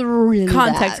sounds out. really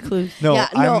context bad. clues. No, Yeah,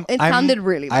 no, it sounded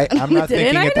really bad. I'm not didn't.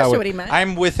 thinking I it that understood way. what he meant.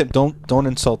 I'm with him. Don't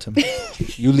insult him.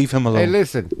 You leave him alone. Hey,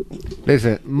 listen.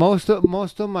 Most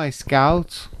of my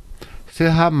scouts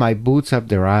still have my boots up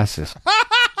their asses.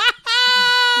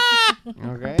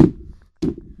 Okay.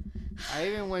 I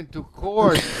even went to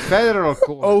court, federal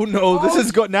court. Oh no, this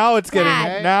is good. Now it's getting.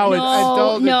 Dad, Now it's. I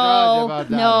told the judge about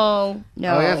that. No.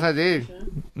 Oh yes, I did.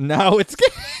 Now it's.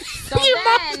 So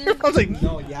then, I was like,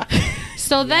 no, yeah.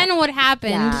 so then what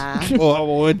happened? Yeah.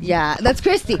 Oh, Yeah, that's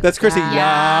Christy. that's Chrissy.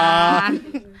 Yeah.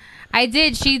 I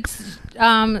did.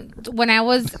 When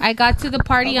I got to the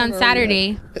party on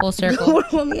Saturday, full circle. We're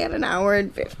only at an hour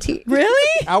and 15.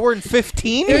 Really? Hour and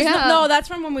 15. Yeah. No, that's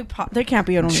from when we. There can't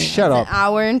be only. Shut An up,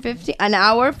 hour and 15. An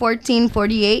hour, 14,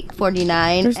 48,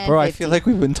 49, and bro. I 50. feel like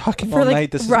we've been talking all like-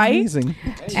 night. This right? is amazing.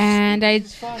 And I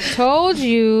told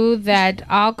you that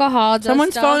alcohol does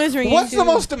Someone's stuff phone is ringing. What's the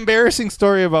most embarrassing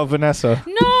story about Vanessa?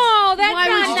 No, that's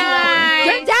not nice.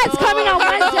 Your dad's coming on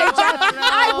Wednesday, Jeff.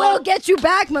 I will get you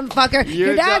back, motherfucker.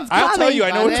 Your dad's coming. I'll tell you.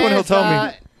 I know which one he'll tell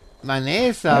me.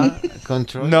 Vanessa,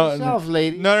 control No, yourself,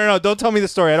 lady. No. Don't tell me the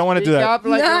story. I don't want to do Speak that. up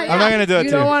like No, a- I'm not gonna do it You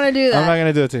to don't you. want to do I'm not that.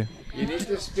 gonna do it to you. You need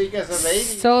to speak as a lady.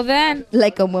 So then,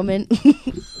 Like a woman.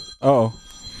 Oh.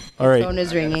 All right. Phone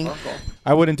is ringing.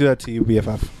 I wouldn't do that to you,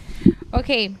 BFF.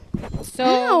 okay. So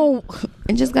Ow.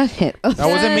 I just got hit. That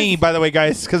wasn't me, by the way,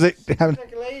 guys. Because it happened.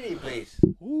 Like a lady, please.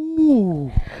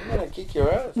 Ooh. I'm gonna kick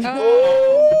your ass.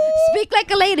 Speak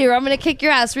like a lady or I'm going to kick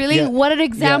your ass. Really? Yeah. What an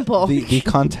example. Yeah, the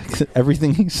context,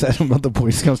 everything he said about the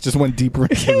Boy Scouts just went deeper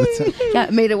into it. Yeah,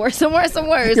 it made it worse and worse and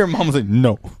worse. Your mom was like,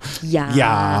 no. Yeah.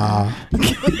 Yeah.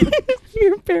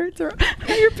 Your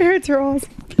parents are awesome.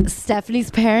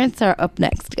 Stephanie's parents are up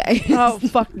next, guys. Oh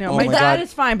fuck no! Oh my my dad God.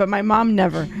 is fine, but my mom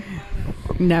never.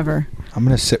 I'm going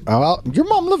to sit. Your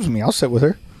mom loves me. I'll sit with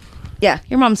her. Yeah,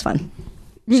 your mom's fun.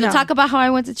 She'll No. talk about how I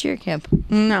went to cheer camp.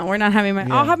 No, we're not having my.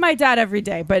 Yeah. I'll have my dad every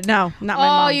day, but no, not my oh,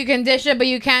 mom. you can dish it, but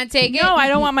you can't take it. No, I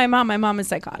don't want my mom. My mom is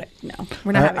psychotic. No,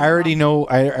 we're not. having I my already mom. know.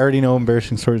 I already know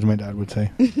embarrassing stories my dad would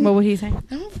say. What would he say?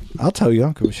 I'll tell you. I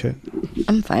don't give a shit.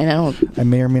 I'm fine. I don't. I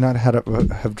may or may not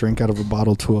have drank out of a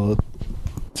bottle till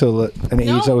an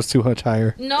age that was too much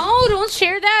higher. No, don't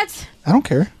share that. I don't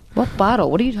care. What bottle?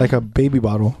 What are you talking Like a baby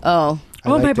bottle. Oh. I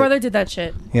Oh, my liked it. brother did that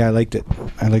shit. Yeah, I liked it.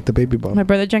 I liked the baby bottle. My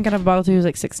brother drank out of a bottle till he was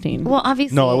like 16. Well,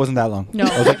 obviously. No, it wasn't that long. No,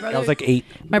 I was like 8.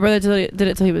 My brother did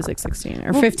it till he was like 16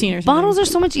 or 15 or something. Bottles are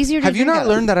so much easier to Have you drink not out of.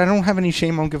 learned that I don't have any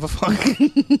shame? I don't give a fuck.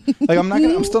 Like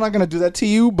I'm still not gonna do that to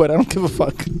you, but I don't give a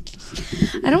fuck.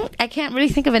 I can't really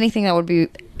think of anything that would be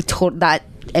that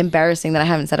embarrassing that I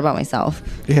haven't said about myself.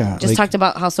 Yeah. Just talked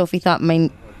about how Sophie thought my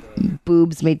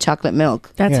boobs made chocolate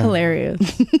milk. That's Yeah. hilarious.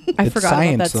 I It's forgot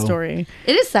science, about that though. story.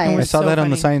 It is I science. saw so that on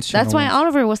the funny. Science Channel. That's why once.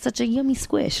 Oliver was such a yummy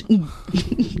squish.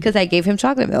 Because I gave him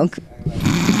chocolate milk.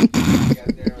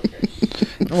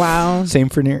 Wow. Same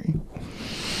for Neri.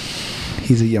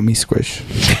 He's a yummy squish.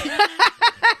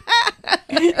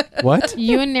 What?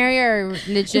 You and Neri are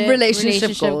legit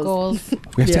Relationship goals. goals.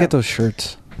 We have to Yeah. get those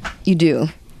shirts. You do.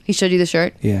 He showed you the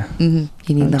shirt? Yeah. Mm-hmm.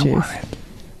 You need I that. want it.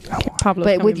 Pablo's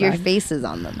But coming with your back. faces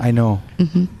on them. I know. I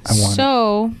want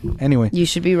So it. Anyway, You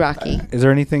should be Rocky. is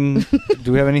there anything?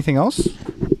 Do we have anything else?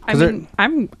 I Is there-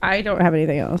 mean, I don't have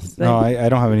anything else. No, I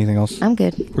don't have anything else. I'm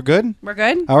good. We're good. We're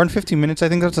good. Hour and 15 minutes. I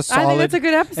think that's a solid. I think that's a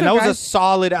good episode. And that was a guys.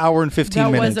 solid hour and 15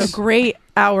 That minutes. was a great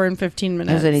hour and 15 It was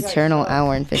minutes. an eternal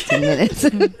hour and 15 minutes.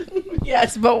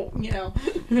 Yes, but you know,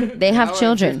 They have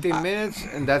children. 15 minutes,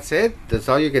 and that's it. That's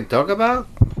all you can talk about.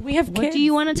 we have kids. What do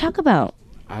you want to talk about?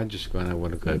 I'm just gonna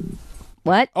want to go.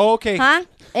 What? Oh, okay. Huh?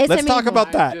 Let's talk about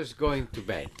I'm that. just going to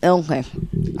bed. Okay.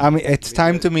 I mean, it's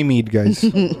time to mimid, guys.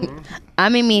 A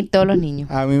mí todos los niños.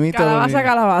 A mí me todo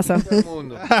Calabaza, bien.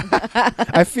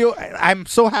 calabaza. I'm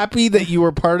so happy that you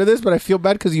were part of this, but I feel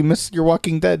bad because you missed your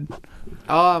Walking Dead.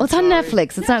 Oh, I'm It's on sorry.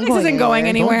 Netflix. It's not Netflix going isn't going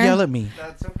anywhere. Don't anywhere. yell at me.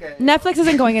 That's okay. Netflix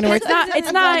isn't going anywhere. It's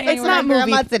not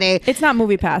movie. today. It's not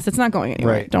Movie Pass. It's not going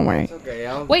anywhere. Right. Don't worry. It's okay.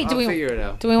 I'll do figure it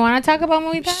out. we want to talk about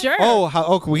Movie Pass? Sure.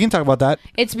 Oh, we can talk about that.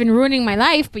 It's been ruining my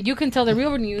life, but you can tell the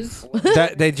real news.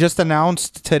 That they just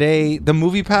announced today. The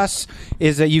Movie Pass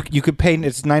is that you could pay.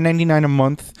 It's $9.99 a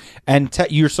month, and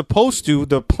you're supposed to.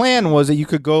 The plan was that you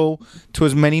could go to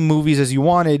as many movies as you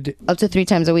wanted, Up to 3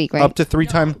 times a week, right? up to 3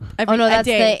 times. Oh no, that's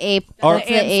the day. A. Or- That's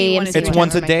the AMC one is AMC. It's Never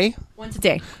once a Never mind. day. Once a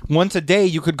day. Once a day,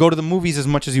 you could go to the movies as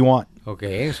much as you want.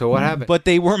 Okay, so what happened? But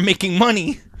they weren't making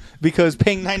money because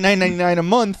paying $9.99 a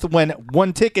month when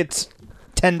one ticket's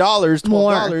 $10,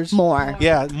 $12. More.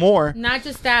 Yeah, more. Not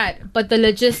just that, but the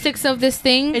logistics of this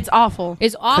thing It's awful.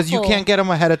 is awful. Because you can't get them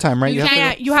ahead of time, right? You have to-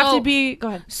 can't. You have So- to be. Go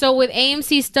ahead. So with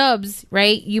AMC stubs,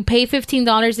 right? You pay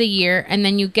 $15 a year, and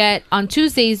then you get on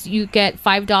Tuesdays you get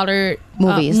 $5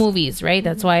 movies, right?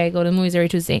 That's why I go to the movies every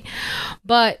Tuesday.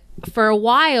 But for a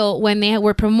while, when they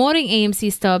were promoting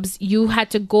AMC stubs, you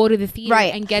had to go to the theater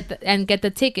Right. and get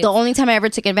the tickets. The only time I ever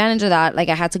took advantage of that, like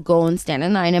I had to go and stand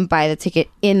in line and buy the ticket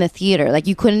in the theater. Like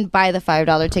you couldn't buy the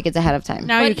 $5 tickets ahead of time.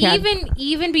 Now you But can.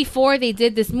 even before they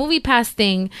did this Movie Pass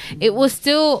thing, it was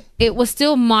still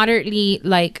moderately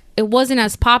like it wasn't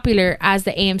as popular as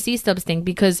the AMC stubs thing,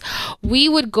 because we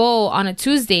would go on a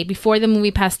Tuesday before the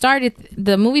Movie Pass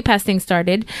thing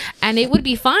started, and it would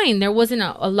be fine. There wasn't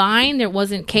a line, there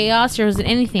wasn't chaos, there wasn't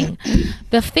anything.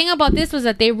 The thing about this was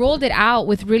that they rolled it out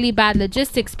with really bad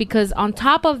logistics, because on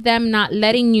top of them not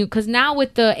letting you, because now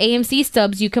with the AMC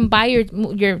stubs you can buy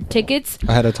your tickets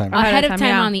ahead of time. ahead of time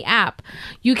yeah. on the app.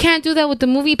 You can't do that with the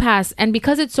Movie Pass, and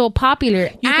because it's so popular,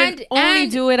 You can only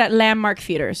do it at landmark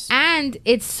theaters. and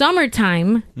it's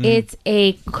summertime, it's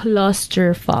a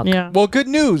clusterfuck. Yeah. Well, good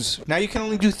news. Now you can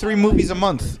only do 3 movies a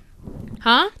month.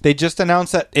 Huh? They just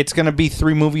announced that it's going to be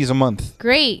 3 movies a month.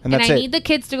 Great. And And, that's I it. need the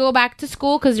kids to go back to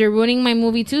school because you're ruining my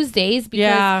movie Tuesdays. Because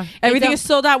Yeah. Everything is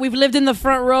sold out. We've lived in the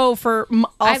front row for all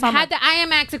I've summer. had the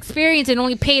IMAX experience and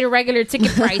only paid a regular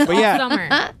ticket price all yeah. summer.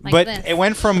 Like But this. it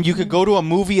went from you could go to a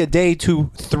movie a day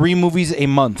to 3 movies a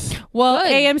month. Well,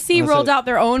 Good. AMC That's rolled it. out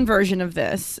their own version of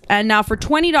this. And now for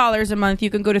 $20 a month,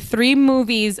 you can go to 3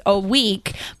 movies a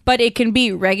week, but it can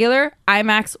be regular,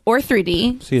 IMAX, or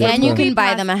 3D. See, that's And you fun. can buy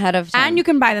Pass- them ahead of time. And you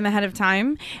can buy them ahead of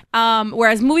time.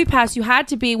 Whereas Movie Pass, you had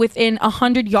to be within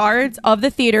 100 yards of the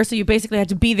theater, so you basically had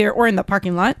to be there or in the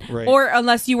parking lot, Right. or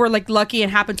unless you were like lucky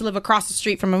and happened to live across the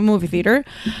street from a movie theater.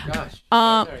 Gosh,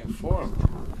 Um, you guys are informed.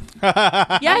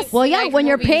 Yes. well, yeah, Like when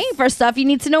you're movies. paying for stuff, you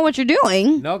need to know what you're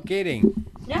doing. No kidding.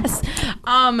 Yes.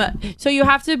 So you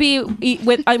have to be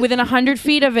within 100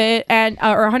 feet of it, and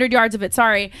or 100 yards of it.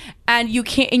 Sorry, and you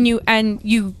can't. And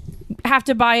you have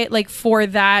to buy it like for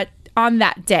that on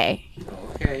that day.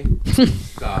 Okay,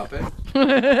 stop it.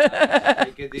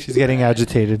 Take it She's getting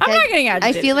agitated. I'm not getting I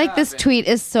agitated. feel like this tweet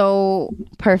is so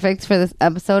perfect for this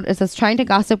episode. It says trying to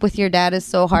gossip with your dad is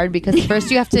so hard because first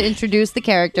you have to introduce the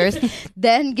characters,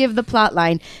 then give the plot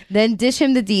line, then dish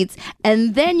him the deets,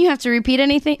 and then you have to repeat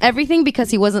everything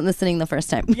because he wasn't listening the first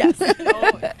time. Yes.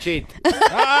 Cheat.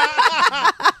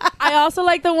 I also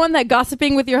like the one that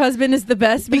gossiping with your husband is the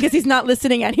best because he's not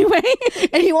listening anyway,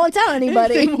 And he won't tell he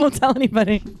anybody. won't tell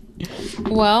anybody.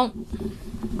 Well,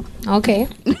 okay.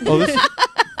 Oh, this,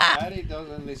 Daddy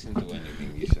doesn't listen to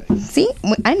anything you say. See,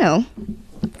 I know.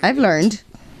 I've learned.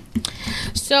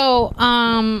 So,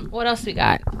 what else we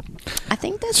got? I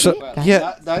think that's So- it. guys.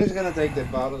 yeah. Daddy's gonna take the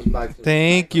bottles back to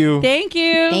Thank you. Thank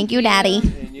you. Thank you, Daddy.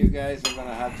 and you guys are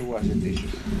gonna have to wash the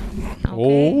dishes.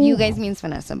 Oh. You guys means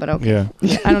Vanessa, but okay.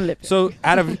 Yeah. I don't live. So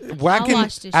out of wash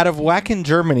Wacken,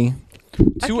 Germany,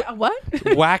 What?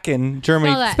 Wacken,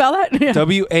 Germany, Spell that. Spell that? Yeah.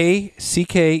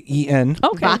 Wacken,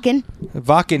 Okay. Bakken.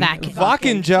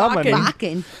 Wacken, Germany.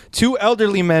 Bakken. 2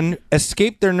 elderly men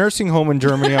escaped their nursing home in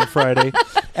Germany on Friday,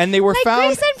 and they were Like found.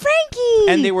 Grace and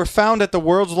Frankie. And they were found at the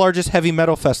world's largest heavy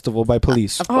metal festival by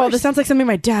police. Oh, this sounds like something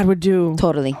my dad would do.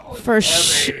 Totally. For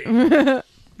sure.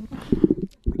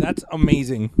 That's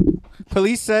amazing.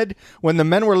 Police said when the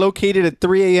men were located at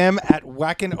 3 a.m. at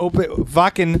Wacken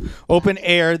open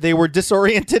air, they were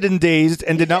disoriented and dazed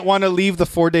and did not want to leave the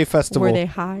 4-day festival. Were they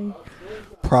high?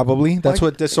 Probably. That's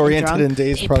what disoriented drunk? and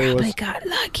dazed probably was. got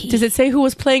lucky. Does it say who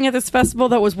was playing at this festival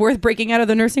that was worth breaking out of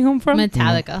the nursing home from?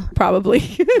 Metallica.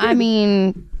 Probably. I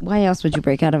mean, why else would you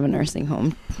break out of a nursing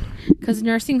home? Because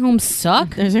nursing homes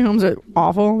suck. Nursing homes are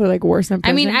awful. They're like worse than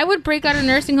I mean, prison. I would break out of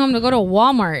nursing home to go to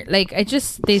Walmart. Like,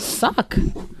 they suck.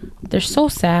 They're so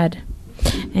sad.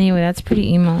 Anyway, that's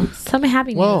pretty emo. Some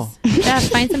happy news. Whoa. Yeah,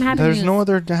 find some happy news. There's no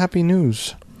other happy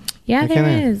news. Yeah, Okay, there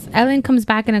then. is. Ellen comes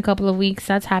back in a couple of weeks.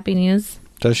 That's happy news.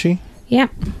 Does she? Yeah.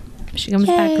 She comes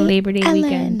back Yay, Labor Day Ellen.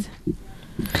 weekend.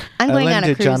 I'm going Ellen on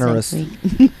a cruise next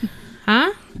DeGeneres. week.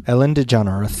 Huh? Ellen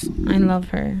DeGeneres. I love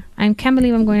her. I can't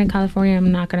believe I'm going to California.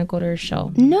 I'm not going to go to her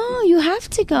show. No, you have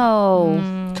to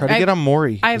go. Try to get on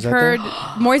Maury. I've Is that heard there?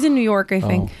 More's in New York, I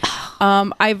think.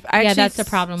 I've actually that's the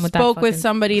problem with that spoke with fucking-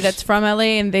 somebody that's from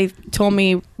LA, and they told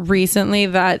me recently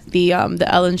that the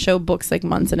Ellen show books like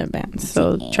months in advance.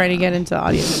 So trying to get into the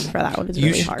audience for that one is You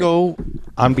really should hard. go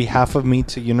on behalf of me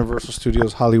to Universal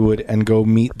Studios Hollywood and go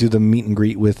do the meet and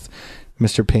greet with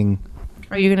Mr. Ping.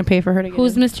 Are you going to pay for her to get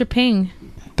Who's in? Mr. Ping?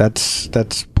 That's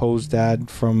Poe's dad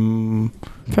from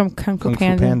From Kung Fu Kung Fu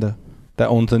Panda? Panda that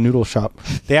owns the noodle shop.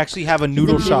 They actually have a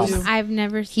noodle shop. I've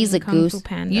never seen He's a Kung goose. Fu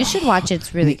Panda. You should watch it.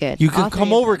 It's really good. You can All come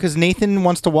three of over them. because Nathan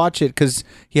wants to watch it because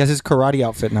he has his karate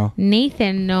outfit now.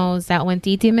 Nathan knows that when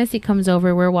Titi Missy comes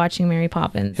over, we're watching Mary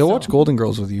Poppins. He'll so- watch Golden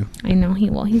Girls with you. I know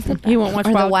he will. He's the He won't watch Or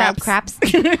the Wild, wild Craps.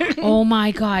 craps. Oh my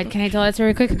God! Can I tell that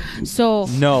story quick? So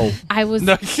No. I was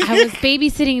No. I was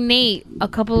babysitting Nate a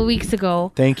couple of weeks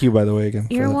ago. Thank you, by the way, again.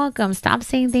 for You're that. welcome. Stop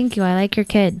saying thank you. I like your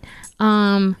kid.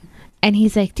 And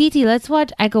he's like, Titi, let's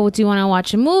watch. I go, do you want to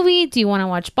watch a movie? Do you want to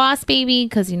watch Boss Baby?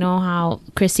 Because you know how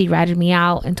Chrissy ratted me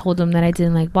out and told him that I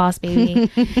didn't like Boss Baby.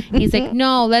 He's like,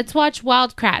 no, let's watch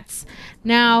Wild Kratts.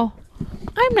 Now,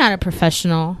 I'm not a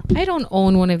professional. I don't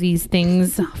own one of these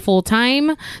things full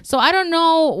time. So I don't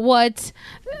know what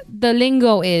the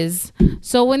lingo is.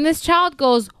 So when this child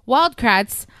goes, Wild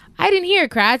Kratts, I didn't hear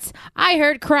Kratts. I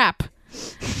heard crap.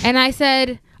 And I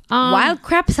said, Wild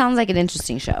Crap sounds like an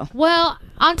interesting show. well,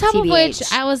 on top of which,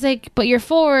 TBH. I was like, but you're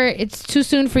 4. It's too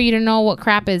soon for you to know what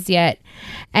crap is yet.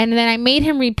 And then I made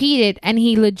him repeat it, and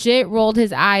he legit rolled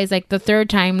his eyes like the 3rd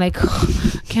time, like,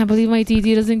 can't believe my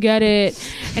DD doesn't get it.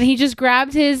 And he just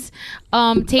grabbed his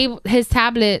his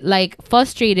tablet, like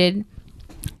frustrated,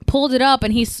 pulled it up,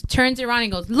 and he turns it around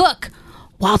and goes, look,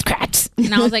 Wild Kratts.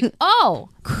 And I was like, oh,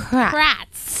 Crap.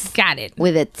 Kratts. Got it.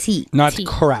 With a T. Not Tea.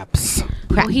 craps.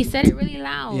 Oh, he said it really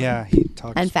loud. Yeah, he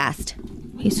talks. And fast.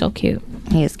 He's so cute.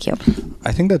 He is cute.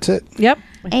 I think that's it. Yep.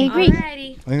 I agree.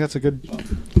 Alrighty. I think that's a good.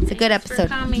 It's a good For episode.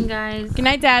 coming, guys. Good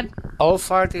night, Dad. All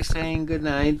parties saying good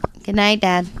night. Good night,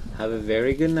 Dad. Have a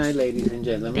very good night, ladies and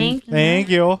gentlemen. Thank you. Thank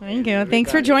you. Thank you.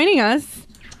 Thanks for joining us.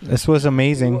 This was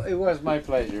amazing. It was my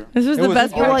pleasure. This was It the was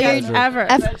best our podcast pleasure. ever.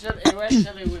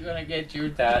 Eventually, we're gonna get your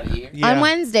dad here. Yeah. On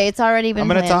Wednesday, it's already been I'm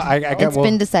gonna planned. talk. I got. It's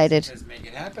been decided. Let's make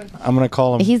it happen. I'm gonna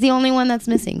call him. He's the only one that's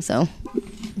missing, so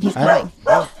he's All right.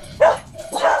 coming.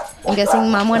 I'm guessing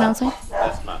Mom went outside?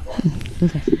 That's mine.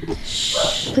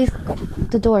 Please,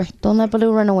 the door. Don't let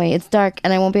Baloo run away. It's dark,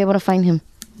 and I won't be able to find him.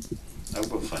 I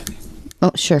will find him.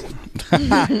 Oh, sure.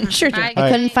 Sure. Bye,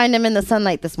 I couldn't find him in the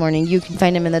sunlight this morning. You can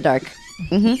find him in the dark.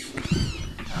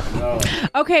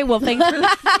 Okay, well, thanks for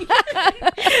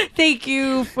thank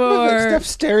you for. Steph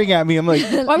staring at me. I'm like,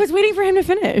 Well, I was waiting for him to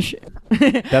finish.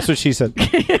 that's what she said.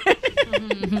 Get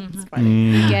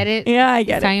it? Yeah, I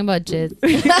get it. Talking about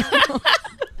jizz.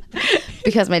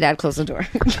 Because my dad closed the door.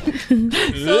 So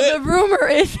the rumor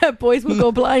is that boys will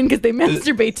go blind because they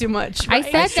masturbate too much. I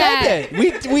right? said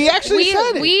that. We actually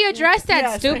said it. We addressed that,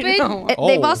 Yes, I stupid. know.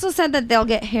 They've Oh. also said that they'll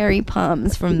get hairy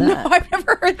palms from that. I've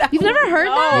never heard that. You've never heard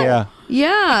that? Yeah.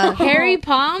 Yeah. Hairy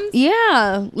palms?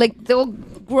 Yeah. Like they'll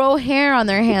grow hair on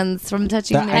their hands from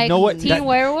touching That- their I know what. Teen that-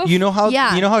 Werewolf? You know how?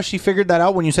 Yeah. You know how she figured that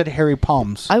out when you said hairy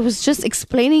palms. I was just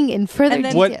explaining in further And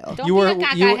then- What detail. Don't you be were? a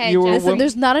caca You, head, you were. Jess. Listen,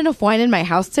 there's not enough wine in my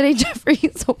house today, Jeffrey,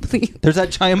 so please. There's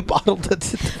that giant bottle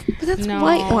that's. That's No.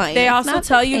 white wine. They It's also not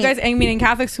tell the you same. guys. I mean, in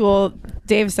Catholic school,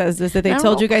 Dave says this that they No.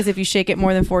 told you guys if you shake it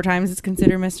more than 4 times, it's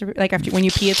considered like after when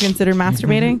you pee, it's considered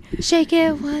masturbating. Shake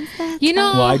it once, that's You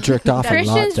know, Well, I jerked off a lot.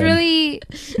 Christians Then. really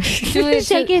do it.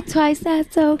 Shake it twice,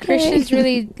 that's okay. Christians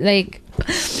really like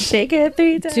Shake it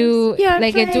 3 times. do You're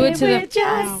like it do it to playing the. with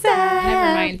yourself.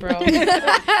 Never mind, bro.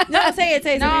 No, say it.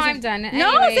 Say it. No, say what I'm you're done. saying. No,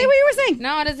 Anyway. say what you were saying.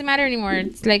 No, it doesn't matter anymore.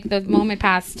 It's like the moment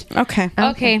passed. Okay.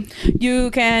 Okay. You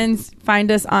can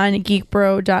find us on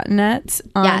geekbro.net,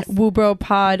 on Yes.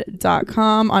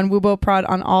 woobropod.com, on woobopod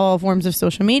on all forms of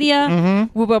social media,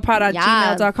 woobopod at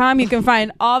Yeah. gmail.com. You can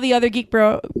find all the other Geek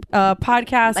Bro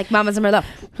podcasts, Like Mamas and Merlot.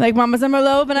 like Mamas and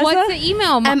Merlot, Vanessa. What's the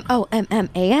email?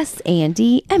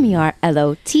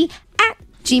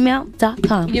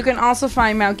 MOMMASANDMERLOT@gmail.com. You can also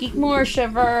find Mount Geekmore,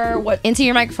 Shiver, what? Into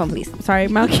your microphone, please. Sorry,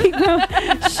 Mount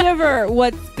Geekmore, Shiver,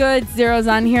 What's Good, Zeros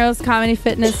on Heroes, Comedy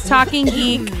Fitness, Talking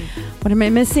Geek, What am I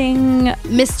missing?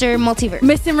 Mr. Multiverse.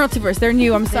 Mr. Multiverse. They're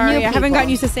new. I'm sorry. new I haven't people. gotten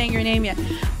used to saying your name yet.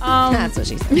 That's what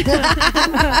she said.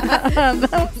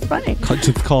 That was funny.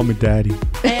 Just call me daddy.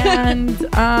 And Too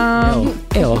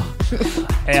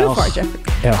too far, Jeffrey.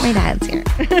 My dad's here.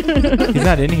 He's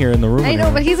not in here in the room. I know,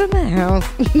 anymore. but he's in the house.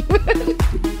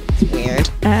 It's weird.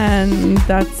 And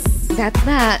that's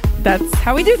that. That's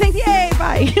how we do things. Yay!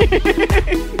 Bye.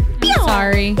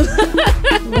 Sorry.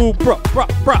 Ooh, bruh.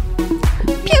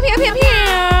 Pew pew pew pew.